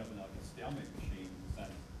you end up in like a stalemate machine in the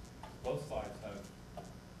sense both sides have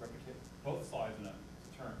both sides in a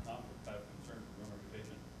deterrent conflict have concern for their own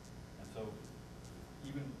reputation. And so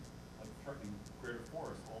even like threatening greater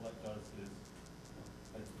force, all that does is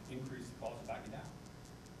increase the cost of backing down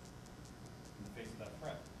in the face of that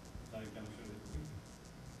threat. It's not even demonstrated as weak.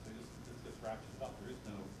 So this just ratchets up. There is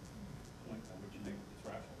no point at which you make this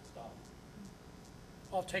rational stop.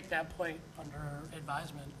 I'll take that point under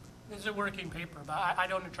advisement. This is a working paper, but I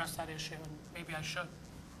don't address that issue, and maybe I should.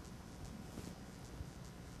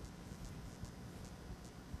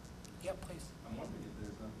 Yep, please. I'm wondering if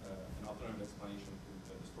there's an alternative explanation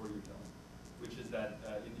to the story you're telling, which is that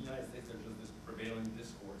in the United States there's just this prevailing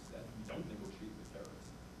discourse that we don't negotiate with terrorists,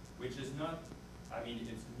 which is not, I mean,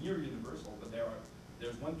 it's near universal, but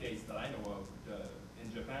there's one case that I know of in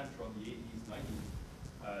Japan throughout the 80s,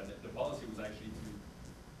 90s, the policy was actually to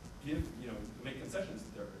give, to make concessions to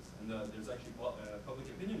terrorists. And there's actually public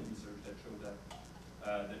opinion research that showed that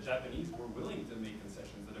the Japanese were willing to make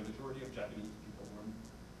concessions, that a majority of Japanese people were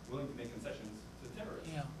willing to make concessions to terrorists.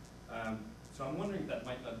 Yeah. So I'm wondering if that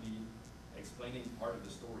might not be explaining part of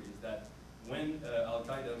the story, is that when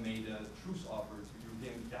Al-Qaeda made a truce offer to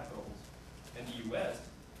European capitals and the US,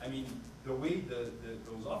 I mean, the way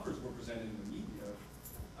those offers were presented in the media,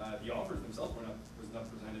 the offers themselves was not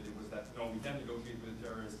presented. It was that, no, we can't negotiate with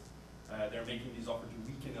terrorists. They're making these offers to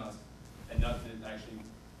weaken us, and not to actually.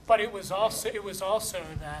 But it was also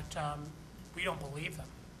that we don't believe them.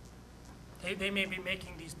 They may be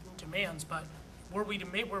making these demands, but were we to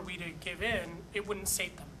give in, it wouldn't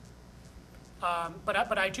sate them.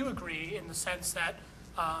 But I do agree in the sense that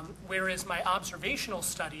whereas my observational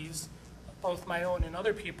studies, both my own and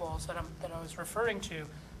other people's that I was referring to,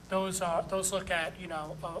 those look at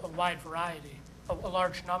a wide variety, a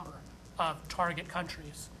large number of target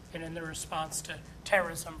countries, and in their response to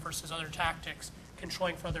terrorism versus other tactics,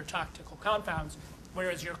 controlling for other tactical compounds.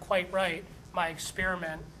 Whereas you're quite right, my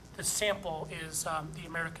experiment, the sample is the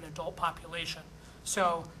American adult population.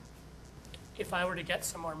 So if I were to get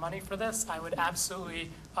some more money for this, I would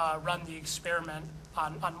absolutely run the experiment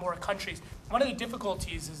on more countries. One of the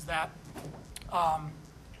difficulties is that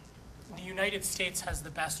the United States has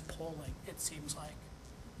the best polling, it seems like.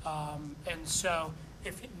 And so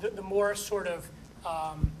if the more sort of,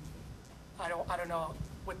 I don't know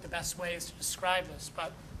what the best way is to describe this,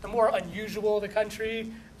 but the more unusual the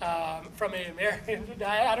country from an American,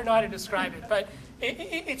 I don't know how to describe it, but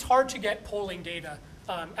it's hard to get polling data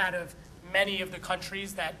out of many of the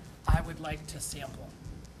countries that I would like to sample.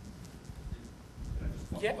 Can I just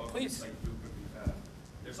follow Yeah, up, please. like, real quickly?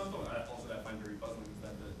 There's something also that I find very puzzling, is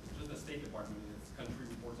that just the State Department in its country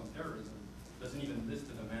reports on terrorism doesn't even list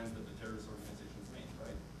the demands that the terrorist organizations make,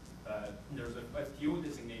 right? There's a FTO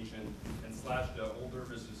designation and / the older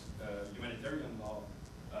versus humanitarian law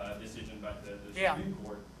decision by the Supreme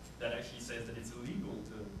Court that actually says that it's illegal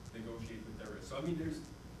to negotiate with terrorists. So I mean, there's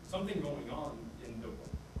something going on in the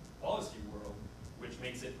policy world which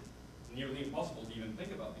makes it nearly impossible to even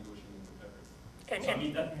think about negotiating with terrorists. So I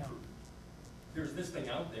mean, there's this thing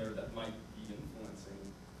out there that might be influencing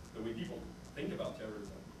the way people think about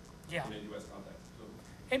terrorism in a U.S. context.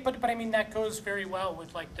 So. But I mean, that goes very well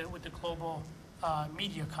with the global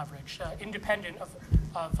media coverage, independent of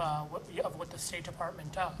what the State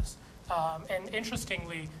Department does. And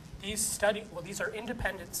interestingly, these are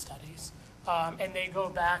independent studies, and they go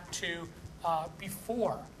back to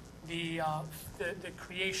before the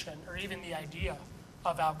creation or even the idea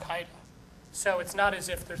of Al-Qaeda. So it's not as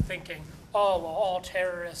if they're thinking, oh, well, all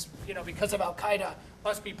terrorists, because of Al-Qaeda,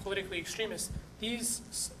 must be politically extremist. These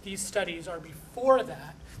studies are before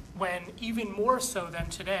that, when even more so than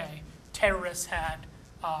today, terrorists had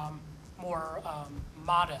more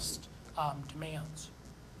modest demands.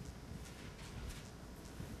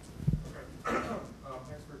 Okay.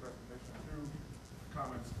 Thanks for your presentation. Two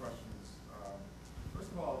comments, questions.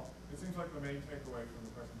 First of all, it seems like the main takeaway from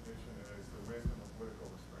the presentation is the wisdom of political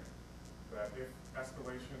restraint. That if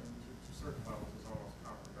escalation to certain levels is almost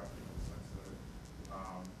counterproductive in the sense that it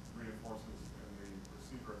reinforces in the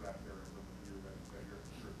receiver of that narrative of the view that your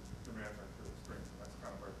demands are too restrained. That's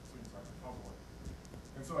kind of where it seems like a puzzle.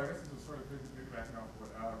 And so I guess this is sort of piggybacking off of what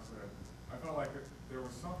Alex said. I felt like there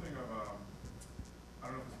was something of a, I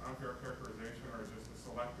don't know if it's an unfair characterization or just a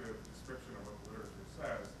selective description of what the literature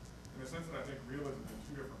says, in the sense that I think realism in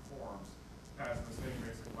two different forms has the same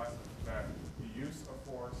basic lesson, that the use of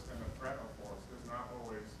force and the threat of force is not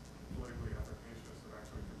always politically efficacious. It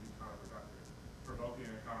actually can be counterproductive. Provoking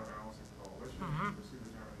and counterbalancing coalition, pursue the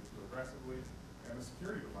hegemony too aggressively, and the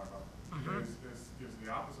security dilemma gives the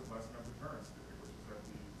opposite lesson of deterrence theory, which is that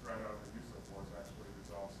the threat of the use of force actually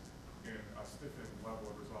results in a stiffened level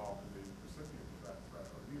of resolve in the recipient of that threat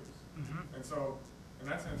or use. And so, in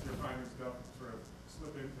that sense, your findings sort of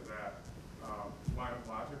slip into that line of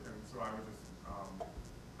logic, and so I would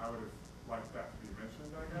have liked that to be mentioned,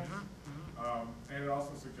 I guess. And it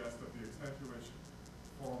also suggests that the extent to which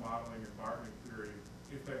formal modeling and bargaining theory,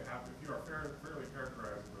 if you are fairly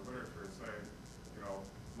characterized in the literature, say,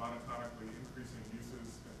 monotonically increasing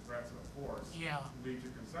uses and threats of force lead to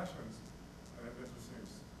concessions, that just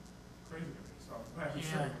seems crazy to me. So I'm glad you're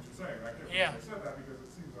saying what you're saying. I can't believe you said that, because it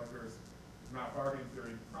seems like there's not bargaining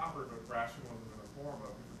theory proper, but rationalism in the form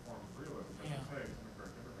of different forms of realism that can say something very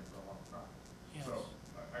differently for a long time. So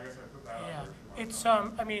I guess I put that out there. It's,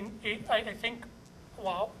 I think,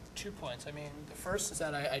 well, 2 points. I mean, the first is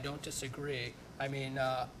that I don't disagree. I mean,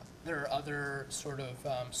 there are other sort of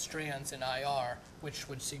strands in IR which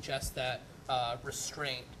would suggest that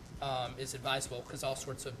restraint is advisable, because all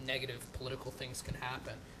sorts of negative political things can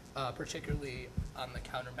happen, particularly on the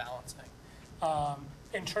counterbalancing.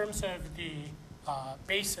 In terms of the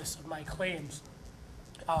basis of my claims,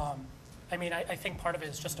 I mean, I think part of it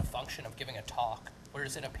is just a function of giving a talk,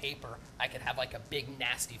 whereas in a paper, I could have like a big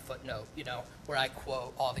nasty footnote, where I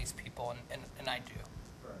quote all these people, and I do.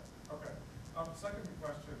 Right, okay. Second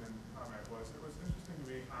question and comment was, it was interesting to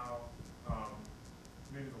me how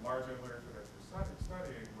maybe the large end literature that you're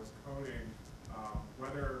studying was coding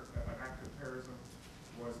whether an act of terrorism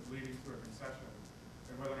was leading to a concession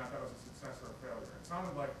and whether or not that was a success or a failure. It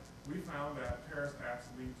sounded like we found that terrorist acts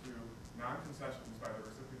lead to non-concessions by the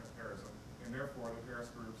recipient of terrorism, and therefore the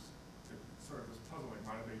terrorist groups, it sort of was puzzling,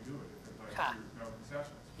 why did they do it if it led to no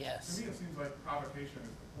concessions? Yes. To me, it seems like provocation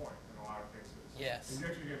is the point in a lot of cases. Yes. And you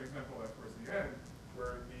actually gave an example that towards the end,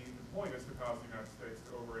 where the point is to cause the United States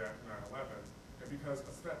to overreact to 9/11, and because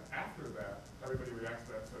a step after that, everybody reacts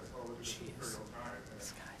to that and says, oh, look at this imperial giant.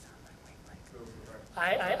 This guy's on my wavelength. Goes with that.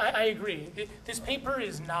 I agree. This paper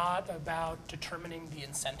is not about determining the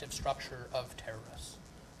incentive structure of terrorists.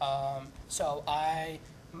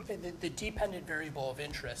 The dependent variable of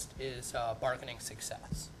interest is bargaining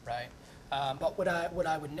success, right? But what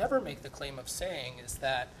I would never make the claim of saying is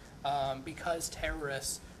that because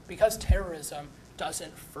terrorism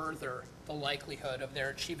doesn't further the likelihood of their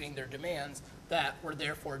achieving their demands, that we're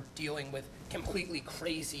therefore dealing with completely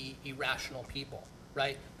crazy, irrational people,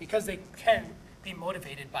 right? Because they can be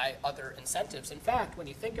motivated by other incentives. In fact, when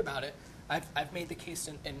you think about it, I've made the case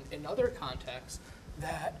in other contexts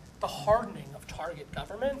that the hardening of target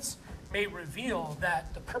governments may reveal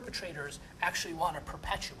that the perpetrators actually want to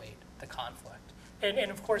perpetuate the conflict.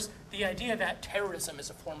 And of course, the idea that terrorism is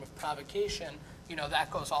a form of provocation, that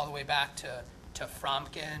goes all the way back to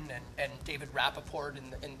Fromkin and David Rappaport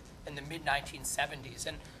in the mid-1970s.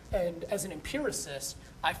 And as an empiricist,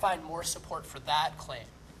 I find more support for that claim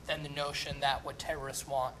than the notion that what terrorists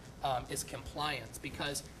want is compliance,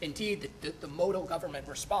 because indeed the modal government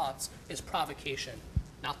response is provocation,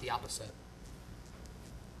 not the opposite.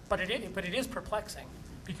 But it is perplexing,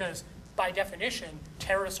 because by definition,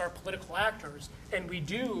 terrorists are political actors, and we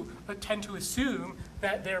do tend to assume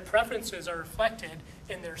that their preferences are reflected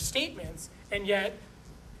in their statements, and yet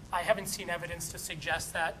I haven't seen evidence to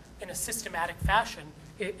suggest that in a systematic fashion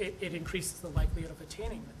it increases the likelihood of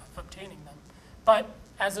obtaining them. But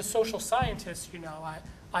as a social scientist,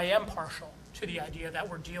 I am partial to the idea that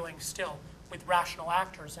we're dealing still with rational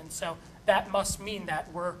actors, and so that must mean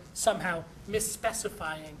that we're somehow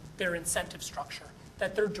misspecifying their incentive structure,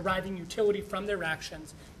 that they're deriving utility from their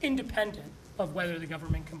actions independent of whether the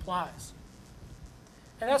government complies.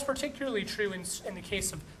 And that's particularly true in the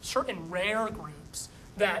case of certain rare groups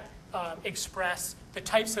that express the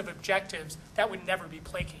types of objectives that would never be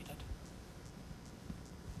placated.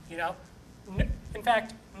 You know, in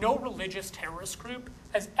fact, no religious terrorist group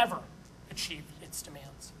has ever achieved its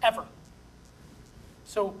demands, ever.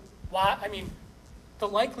 So why, I mean, the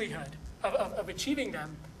likelihood of achieving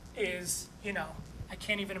them is, you know, I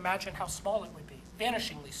can't even imagine how small it would be,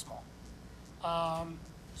 vanishingly small.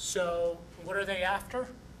 So what are they after?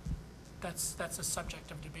 That's a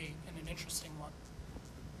subject of debate and an interesting one.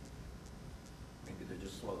 Maybe they're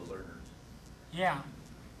just slow learners. Yeah.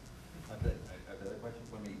 I have another question.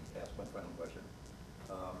 Let me ask one final question.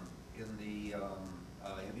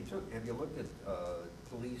 Have you looked at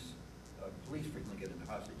police? Police frequently get into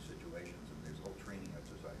hostage situations, and there's a whole training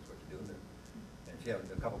exercise what to do with it. And if you have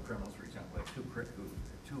a couple criminals, for example, like two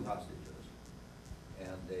hostages,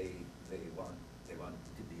 and they want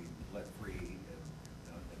to be let free,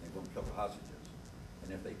 and they won't kill the hostages.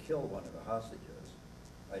 And if they kill one of the hostages,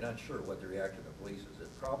 I'm not sure what the reaction of the police is.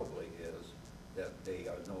 It probably is that they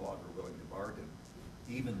are no longer willing to bargain,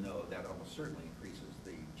 even though that almost certainly increases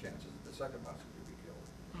the chances that the second hostage will be killed.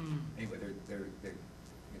 Anyway, they're very,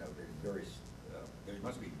 there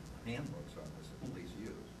must be handbooks on this that police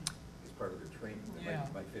use as part of their training. It Yeah.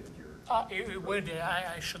 might fit into your. It would.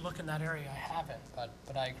 I should look in that area. I haven't,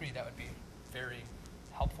 but I agree that would be very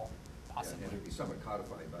helpful, possibly. And it'd be somewhat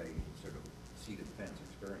codified by sort of seated defense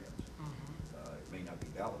experience. It may not be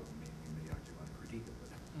valid, you may actually want to critique it,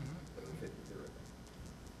 but it would fit into theory.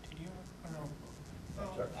 Did you? Or no?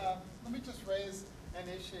 So, let me just raise an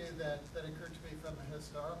issue that occurred to me from a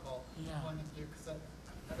historical point of view, because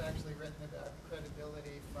I've actually written about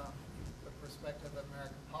credibility from the perspective of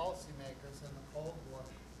American policymakers in the Cold War.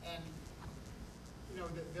 And, you know,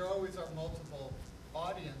 there always are multiple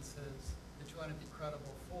audiences that you want to be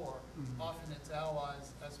credible for. Often it's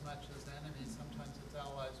allies as much as enemies. Sometimes it's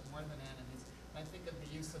allies more than enemies. I think of the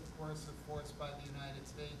use of coercive force by the United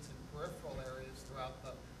States in peripheral areas throughout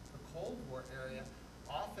the Cold War area.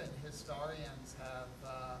 Often historians have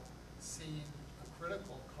seen a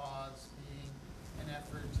critical cause being an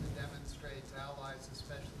effort to demonstrate to allies,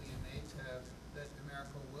 especially in NATO, that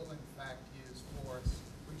America will in fact use force,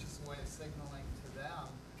 which is a way of signaling to them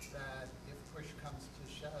that if push comes to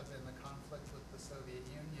shove in the conflict with the Soviet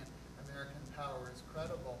Union, American power is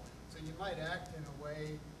credible. So you might act in a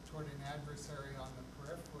way toward an adversary on the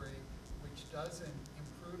periphery, which doesn't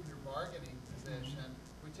improve your bargaining position,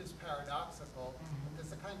 which is paradoxical.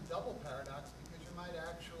 It's a kind of double paradox, because you might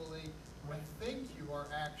actually think you are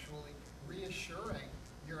actually reassuring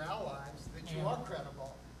your allies that you are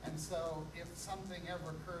credible. And so if something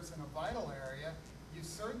ever occurs in a vital area, you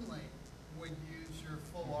certainly would use your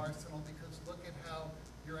full arsenal, because look at how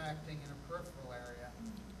you're acting in a peripheral area.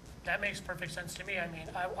 That makes perfect sense to me. I mean,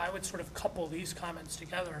 I would sort of couple these comments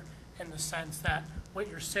together in the sense that what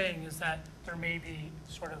you're saying is that there may be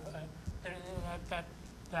sort of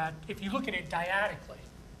that if you look at it dyadically,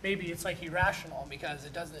 maybe it's like irrational, because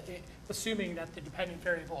it doesn't, assuming that the dependent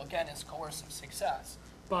variable again is coercive success.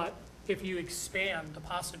 But if you expand the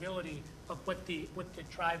possibility of what the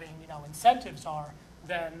driving incentives are,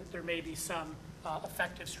 then there may be some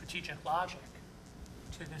effective strategic logic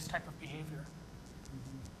to this type of behavior.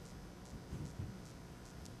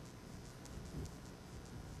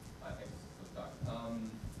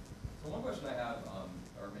 So one question I have,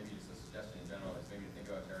 or maybe just a suggestion in general, is maybe to think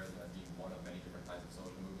about terrorism as being one of many different kinds of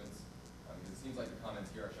social movements. Because it seems like the comments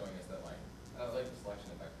here are showing us that, like the selection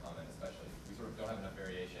effect comment especially, we sort of don't have enough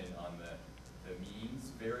variation on the means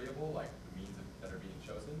variable, like the means that are being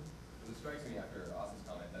chosen. Because it strikes me after Austin's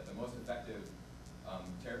comment that the most effective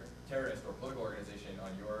terrorist or political organization on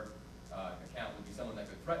your account would be someone that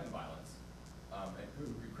could threaten violence, and who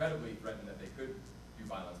could credibly threaten that they could do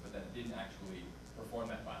violence, but then didn't actually perform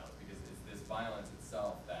that violence, because it's this violence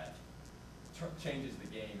itself that changes the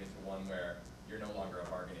game into one where you're no longer a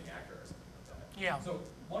bargaining actor or something like that. Yeah. So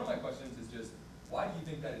one of my questions is just, why do you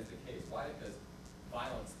think that is the case? Why does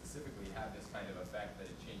violence specifically have this kind of effect that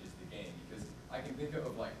it changes the game? Because I can think of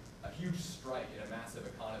like a huge strike in a massive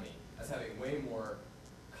economy as having way more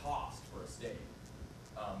cost for a state,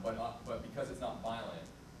 but because it's not violent,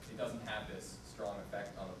 it doesn't have this strong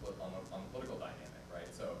effect on the political dynamic,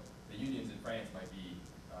 right? So the unions in France might be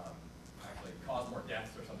actually cause more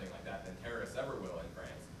deaths or something like that than terrorists ever will in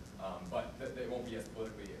France, but they won't be as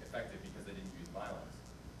politically effective because they didn't use violence.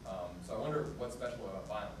 So I wonder what's special about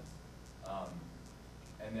violence.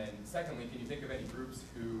 And then secondly, can you think of any groups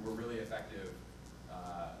who were really effective?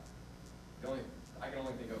 I can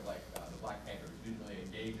only think of like the Black Panthers, who didn't really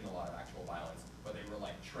engage in a lot of actual violence, but they were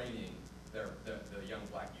like training the young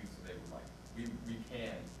black youth, so they were like, we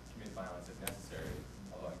can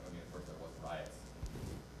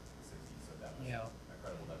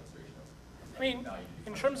mean, value to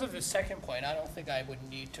in these terms of the second point, I don't think I would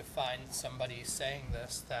need to find somebody saying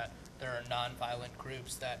this, that there are nonviolent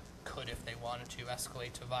groups that could, if they wanted to,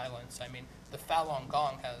 escalate to violence. I mean, the Falun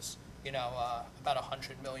Gong has, about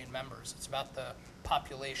 100 million members. It's about the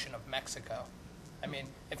population of Mexico. I mean,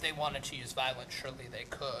 if they wanted to use violence, surely they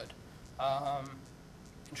could.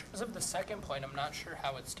 In terms of the second point, I'm not sure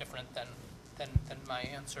how it's different than my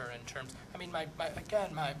answer in terms, I mean,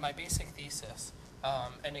 my basic thesis,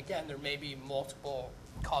 and again, there may be multiple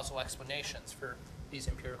causal explanations for these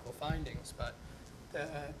empirical findings, but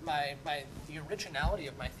the originality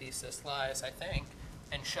of my thesis lies, I think,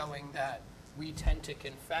 in showing that we tend to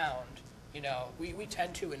confound, we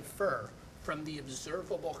tend to infer from the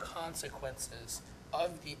observable consequences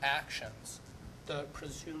of the actions, the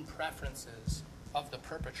presumed preferences of the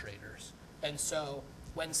perpetrators. And so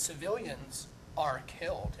when civilians are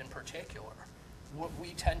killed in particular, we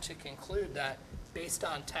tend to conclude that based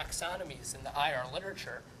on taxonomies in the IR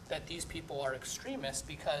literature, that these people are extremists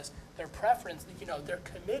because their preference, they're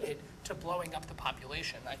committed to blowing up the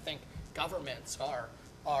population. I think governments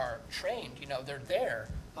are trained, they're there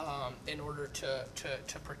in order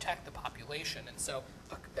to protect the population. And so,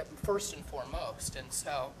 first and foremost, and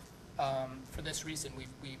so for this reason,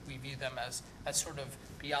 we view them as sort of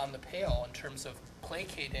beyond the pale in terms of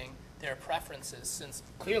placating their preferences, since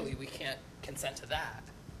clearly we can't consent to that.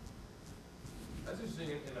 That's interesting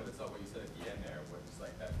in and of itself, what you said at the end there, which is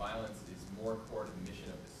like that violence is more core to the mission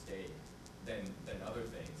of the state than other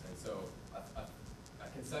things. And so a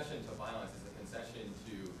concession to violence is a concession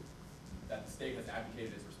to that the state has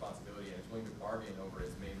abdicated its responsibility and is willing to bargain over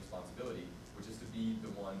its main responsibility, which is to be the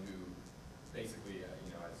one who basically, as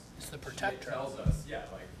It's the Schmidt protector. tells us,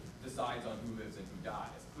 decides on who lives and who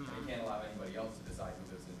dies. And it can't allow anybody else to decide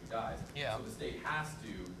who lives and who dies. Yeah. So the state has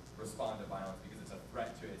to respond to violence because it's a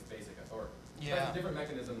threat to its basic authority. Yeah. That's a different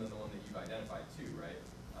mechanism than the one that you've identified too, right?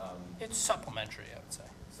 It's supplementary, I would say.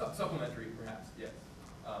 Supplementary, perhaps, yes.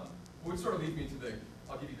 Which sort of leads me to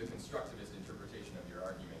I'll give you the constructivist interpretation of your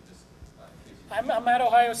argument, just in case you... I'm at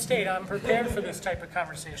Ohio State. I'm prepared for this type of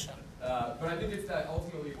conversation. But I think it's that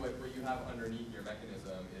ultimately what you have underneath your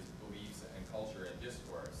mechanism is beliefs and culture and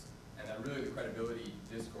discourse, and that really the credibility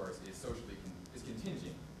discourse is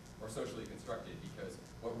contingent or socially constructed, because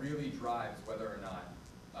what really drives whether or not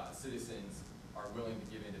citizens are willing to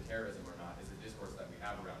give in to terrorism or not is the discourse that we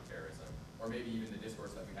have around terrorism, or maybe even the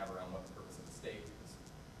discourse that we have around what the purpose of the state is.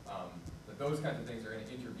 That those kinds of things are going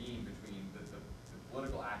to intervene between the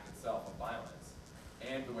political act itself of violence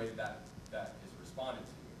and the way that is responded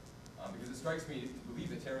to. Because it strikes me to believe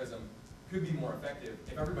that terrorism could be more effective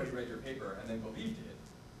if everybody read your paper and then believed it.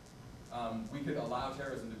 We could allow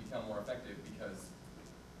terrorism to become more effective because,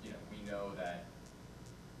 we know that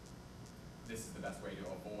this is the best way to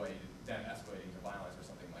avoid them escalating to violence or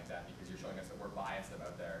something like that, because you're showing us that we're biased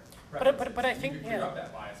about their preferences. But I think, you could clear up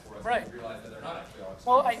that bias for us Right. and realize that they're not actually all extremists,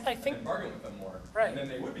 Well, I think- and then bargain with them more, Right. and then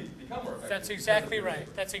they would become more effective. That's exactly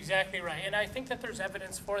right. That's exactly right. And I think that there's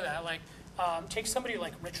evidence for that. Like, take somebody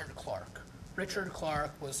like Richard Clarke. Richard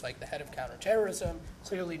Clarke was like the head of counterterrorism,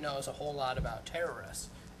 clearly knows a whole lot about terrorists.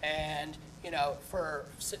 And,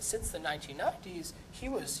 since the 1990s, he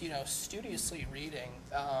was, studiously reading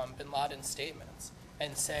bin Laden's statements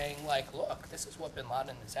and saying, like, look, this is what bin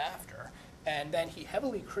Laden is after. And then he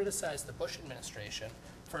heavily criticized the Bush administration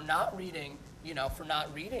for not reading,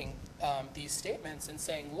 these statements and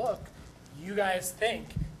saying, look, you guys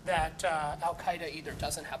think that Al-Qaeda either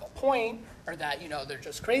doesn't have a point or that, they're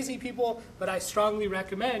just crazy people, but I strongly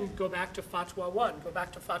recommend go back to Fatwa 1, go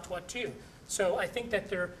back to Fatwa 2. So I think that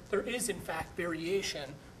there is, in fact,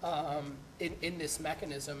 variation in this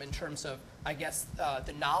mechanism in terms of, I guess,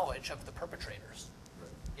 the knowledge of the perpetrators. Right.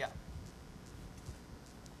 Yeah.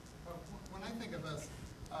 When I think of a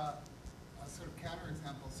sort of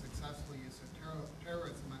counterexample successful use of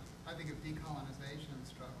terrorism, I think of decolonization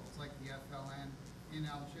struggles, like the FLN in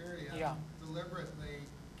Algeria Yeah. deliberately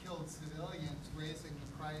killed civilians, raising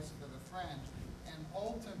the price for the French, and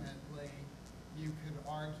ultimately you could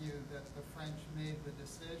argue that the French made the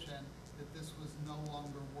decision that this was no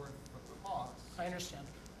longer worth the cost. I understand.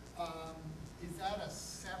 Is that a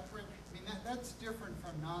separate, that's different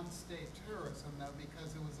from non-state terrorism though,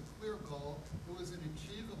 because it was a clear goal, it was an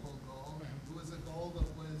achievable goal, it was a goal that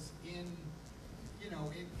was in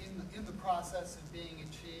the process of being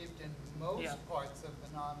achieved in most parts of the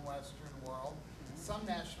non-Western world. Some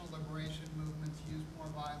national liberation movements use more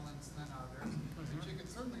violence than others, but you could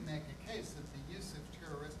certainly make a case that the use of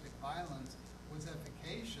terroristic violence was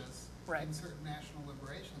efficacious in certain national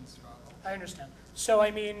liberation struggles. I understand. So,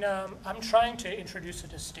 I'm trying to introduce a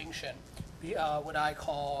distinction, what I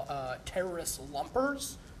call terrorist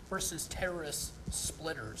lumpers versus terrorist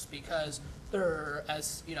splitters, because there,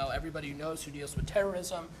 as you know, everybody knows who deals with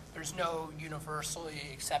terrorism, there's no universally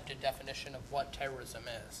accepted definition of what terrorism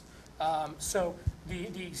is. So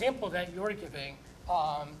the example that you're giving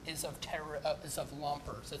is of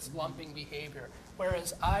lumpers. It's lumping behavior.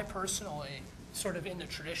 Whereas I personally, sort of in the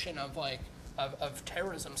tradition of of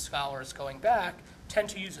terrorism scholars going back, tend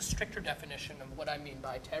to use a stricter definition of what I mean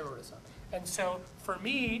by terrorism. And so for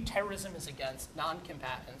me, terrorism is against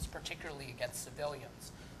non-combatants, particularly against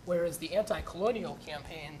civilians. Whereas the anti-colonial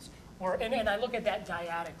campaigns and I look at that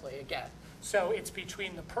dyadically again. So it's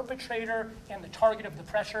between the perpetrator and the target of the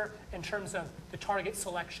pressure in terms of the target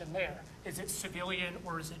selection there. Is it civilian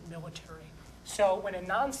or is it military? So when a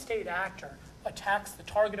non-state actor attacks the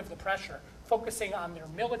target of the pressure, focusing on their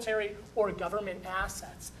military or government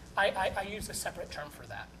assets, I use a separate term for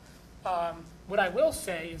that. What I will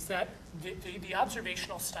say is that the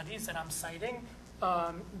observational studies that I'm citing,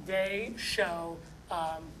 they show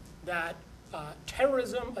that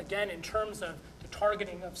terrorism, again, in terms of the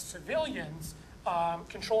targeting of civilians,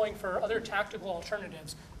 controlling for other tactical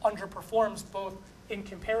alternatives, underperforms both in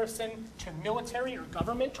comparison to military or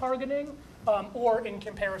government targeting or in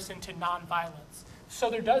comparison to nonviolence. So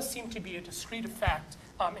there does seem to be a discrete effect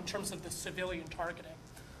in terms of the civilian targeting.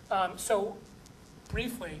 So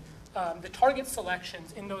briefly, the target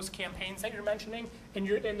selections in those campaigns that you're mentioning, and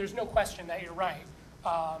there's no question that you're right,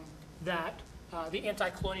 that the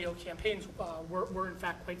anti-colonial campaigns were in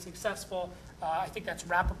fact quite successful. I think that's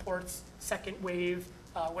Rappaport's second wave,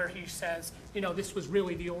 where he says, this was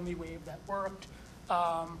really the only wave that worked.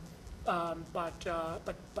 But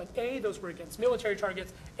A, those were against military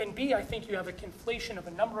targets, and B, I think you have a conflation of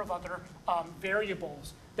a number of other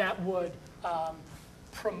variables that would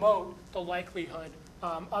promote the likelihood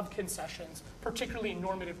of concessions, particularly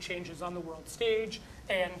normative changes on the world stage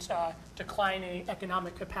and declining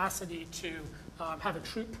economic capacity to have a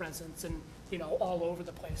troop presence and all over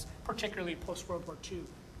the place, particularly post-World War II.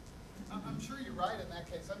 I'm sure you're right in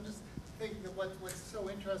that case. I'm just thinking that what's so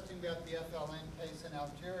interesting about the FLN case in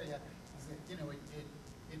Algeria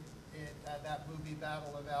is that that movie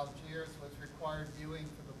Battle of Algiers was required viewing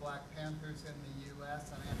for the Black Panthers in the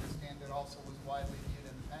U.S. and I understand it also was widely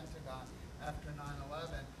viewed in the Pentagon after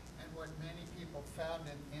 9/11. And what many people found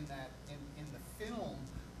in the film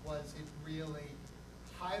was it really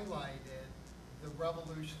highlighted the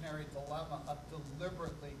revolutionary dilemma of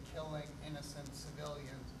deliberately killing innocent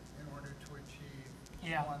civilians in order to achieve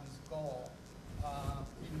one's goal.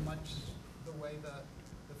 In much the way the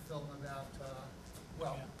film about,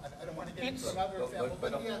 I don't want to get into another example,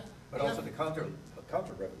 but also the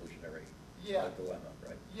counter-revolutionary dilemma,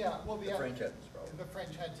 right? Yeah, well, the French had this problem. The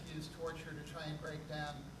French had to use torture to try and break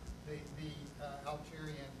down the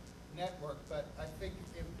Algerian network, but I think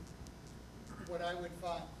what I would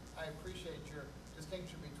find, I appreciate your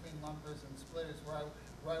distinction between lumpers and splitters, where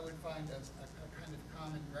I would find a kind of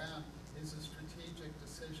common ground is a strategic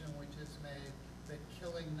decision which is made that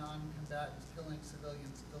killing non-combatants, killing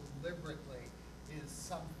civilians deliberately is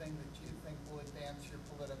something that you think will advance your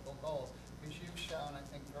political goals. Because you've shown, I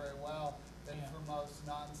think, very well that for most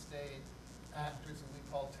non-state actors that we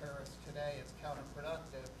call terrorists today, it's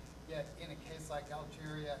counterproductive. Yet in a case like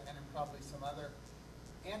Algeria and in probably some other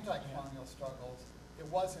anti-colonial struggles, it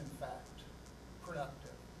was in fact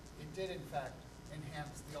productive. It did in fact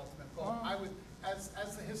enhance the ultimate goal. I would, as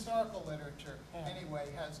the historical literature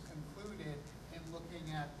anyway has concluded in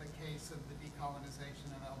looking at the case of the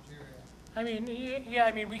decolonization in Algeria. I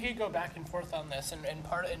mean, we could go back and forth on this, and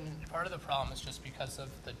part of the problem is just because of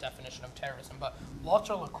the definition of terrorism. But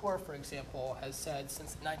Walter LaCour, for example, has said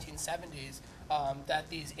since the 1970s that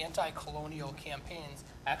these anti-colonial campaigns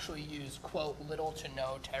actually use, quote, little to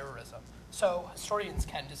no terrorism. So historians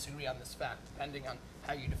can disagree on this fact, depending on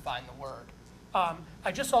how you define the word.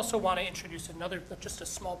 I just also want to introduce just a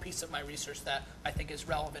small piece of my research that I think is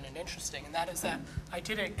relevant and interesting, and that is that I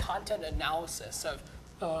did a content analysis of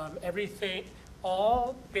everything,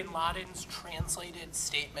 all bin Laden's translated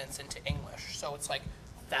statements into English. So it's like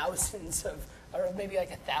thousands of, or maybe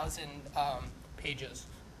like 1,000 pages.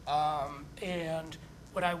 And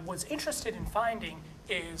what I was interested in finding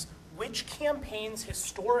is which campaigns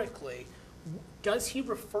historically does he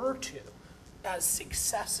refer to as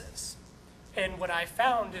successes? And what I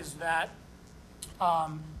found is that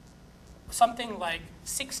something like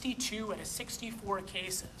 62 out of 64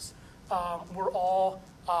 cases were all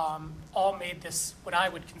made this, what I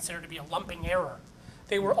would consider to be a lumping error.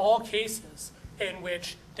 They were all cases in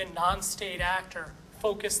which the non-state actor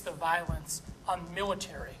focused the violence on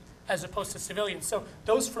military as opposed to civilians. So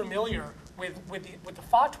those familiar with the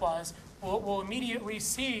fatwas will immediately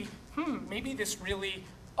see, maybe this really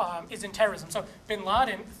isn't terrorism. So bin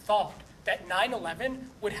Laden thought that 9/11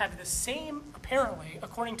 would have the same, apparently,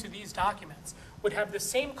 according to these documents, would have the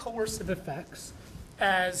same coercive effects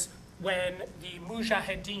as when the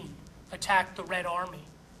Mujahideen attacked the Red Army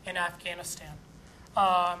in Afghanistan,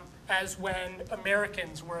 as when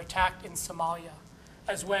Americans were attacked in Somalia,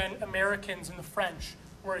 as when Americans and the French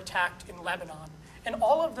were attacked in Lebanon. In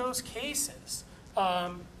all of those cases,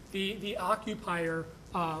 the occupier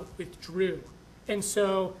withdrew. And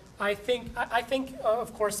so I think,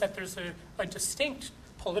 of course, that there's a distinct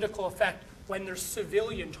political effect when there's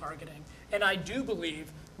civilian targeting. And I do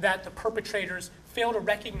believe that the perpetrators fail to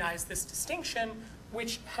recognize this distinction,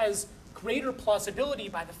 which has greater plausibility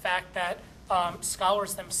by the fact that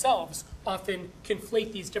scholars themselves often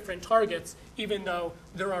conflate these different targets, even though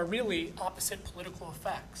there are really opposite political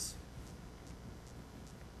effects.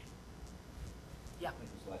 Yeah. I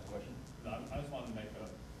think this is the last question. No, I just wanted to make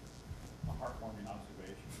a heartwarming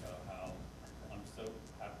observation about how I'm so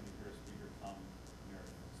happy to hear a speaker come here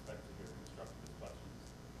and expect to hear constructive questions.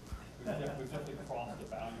 We've definitely crossed the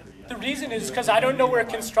boundary. The reason is because I don't know where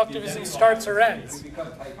constructivism starts or ends. We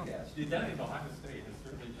become typecast. The identity of Ohio State has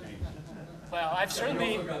certainly changed. Well, I've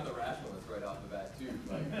certainly... You also got the rationalists right off the bat too,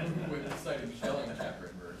 like with citing Schelling chapter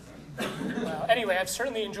and verse. Well, anyway, I've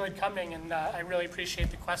certainly enjoyed coming, and I really appreciate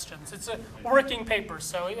the questions. It's a working paper,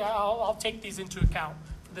 so I'll take these into account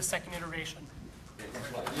for the second iteration. Okay,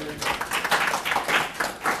 thanks a lot.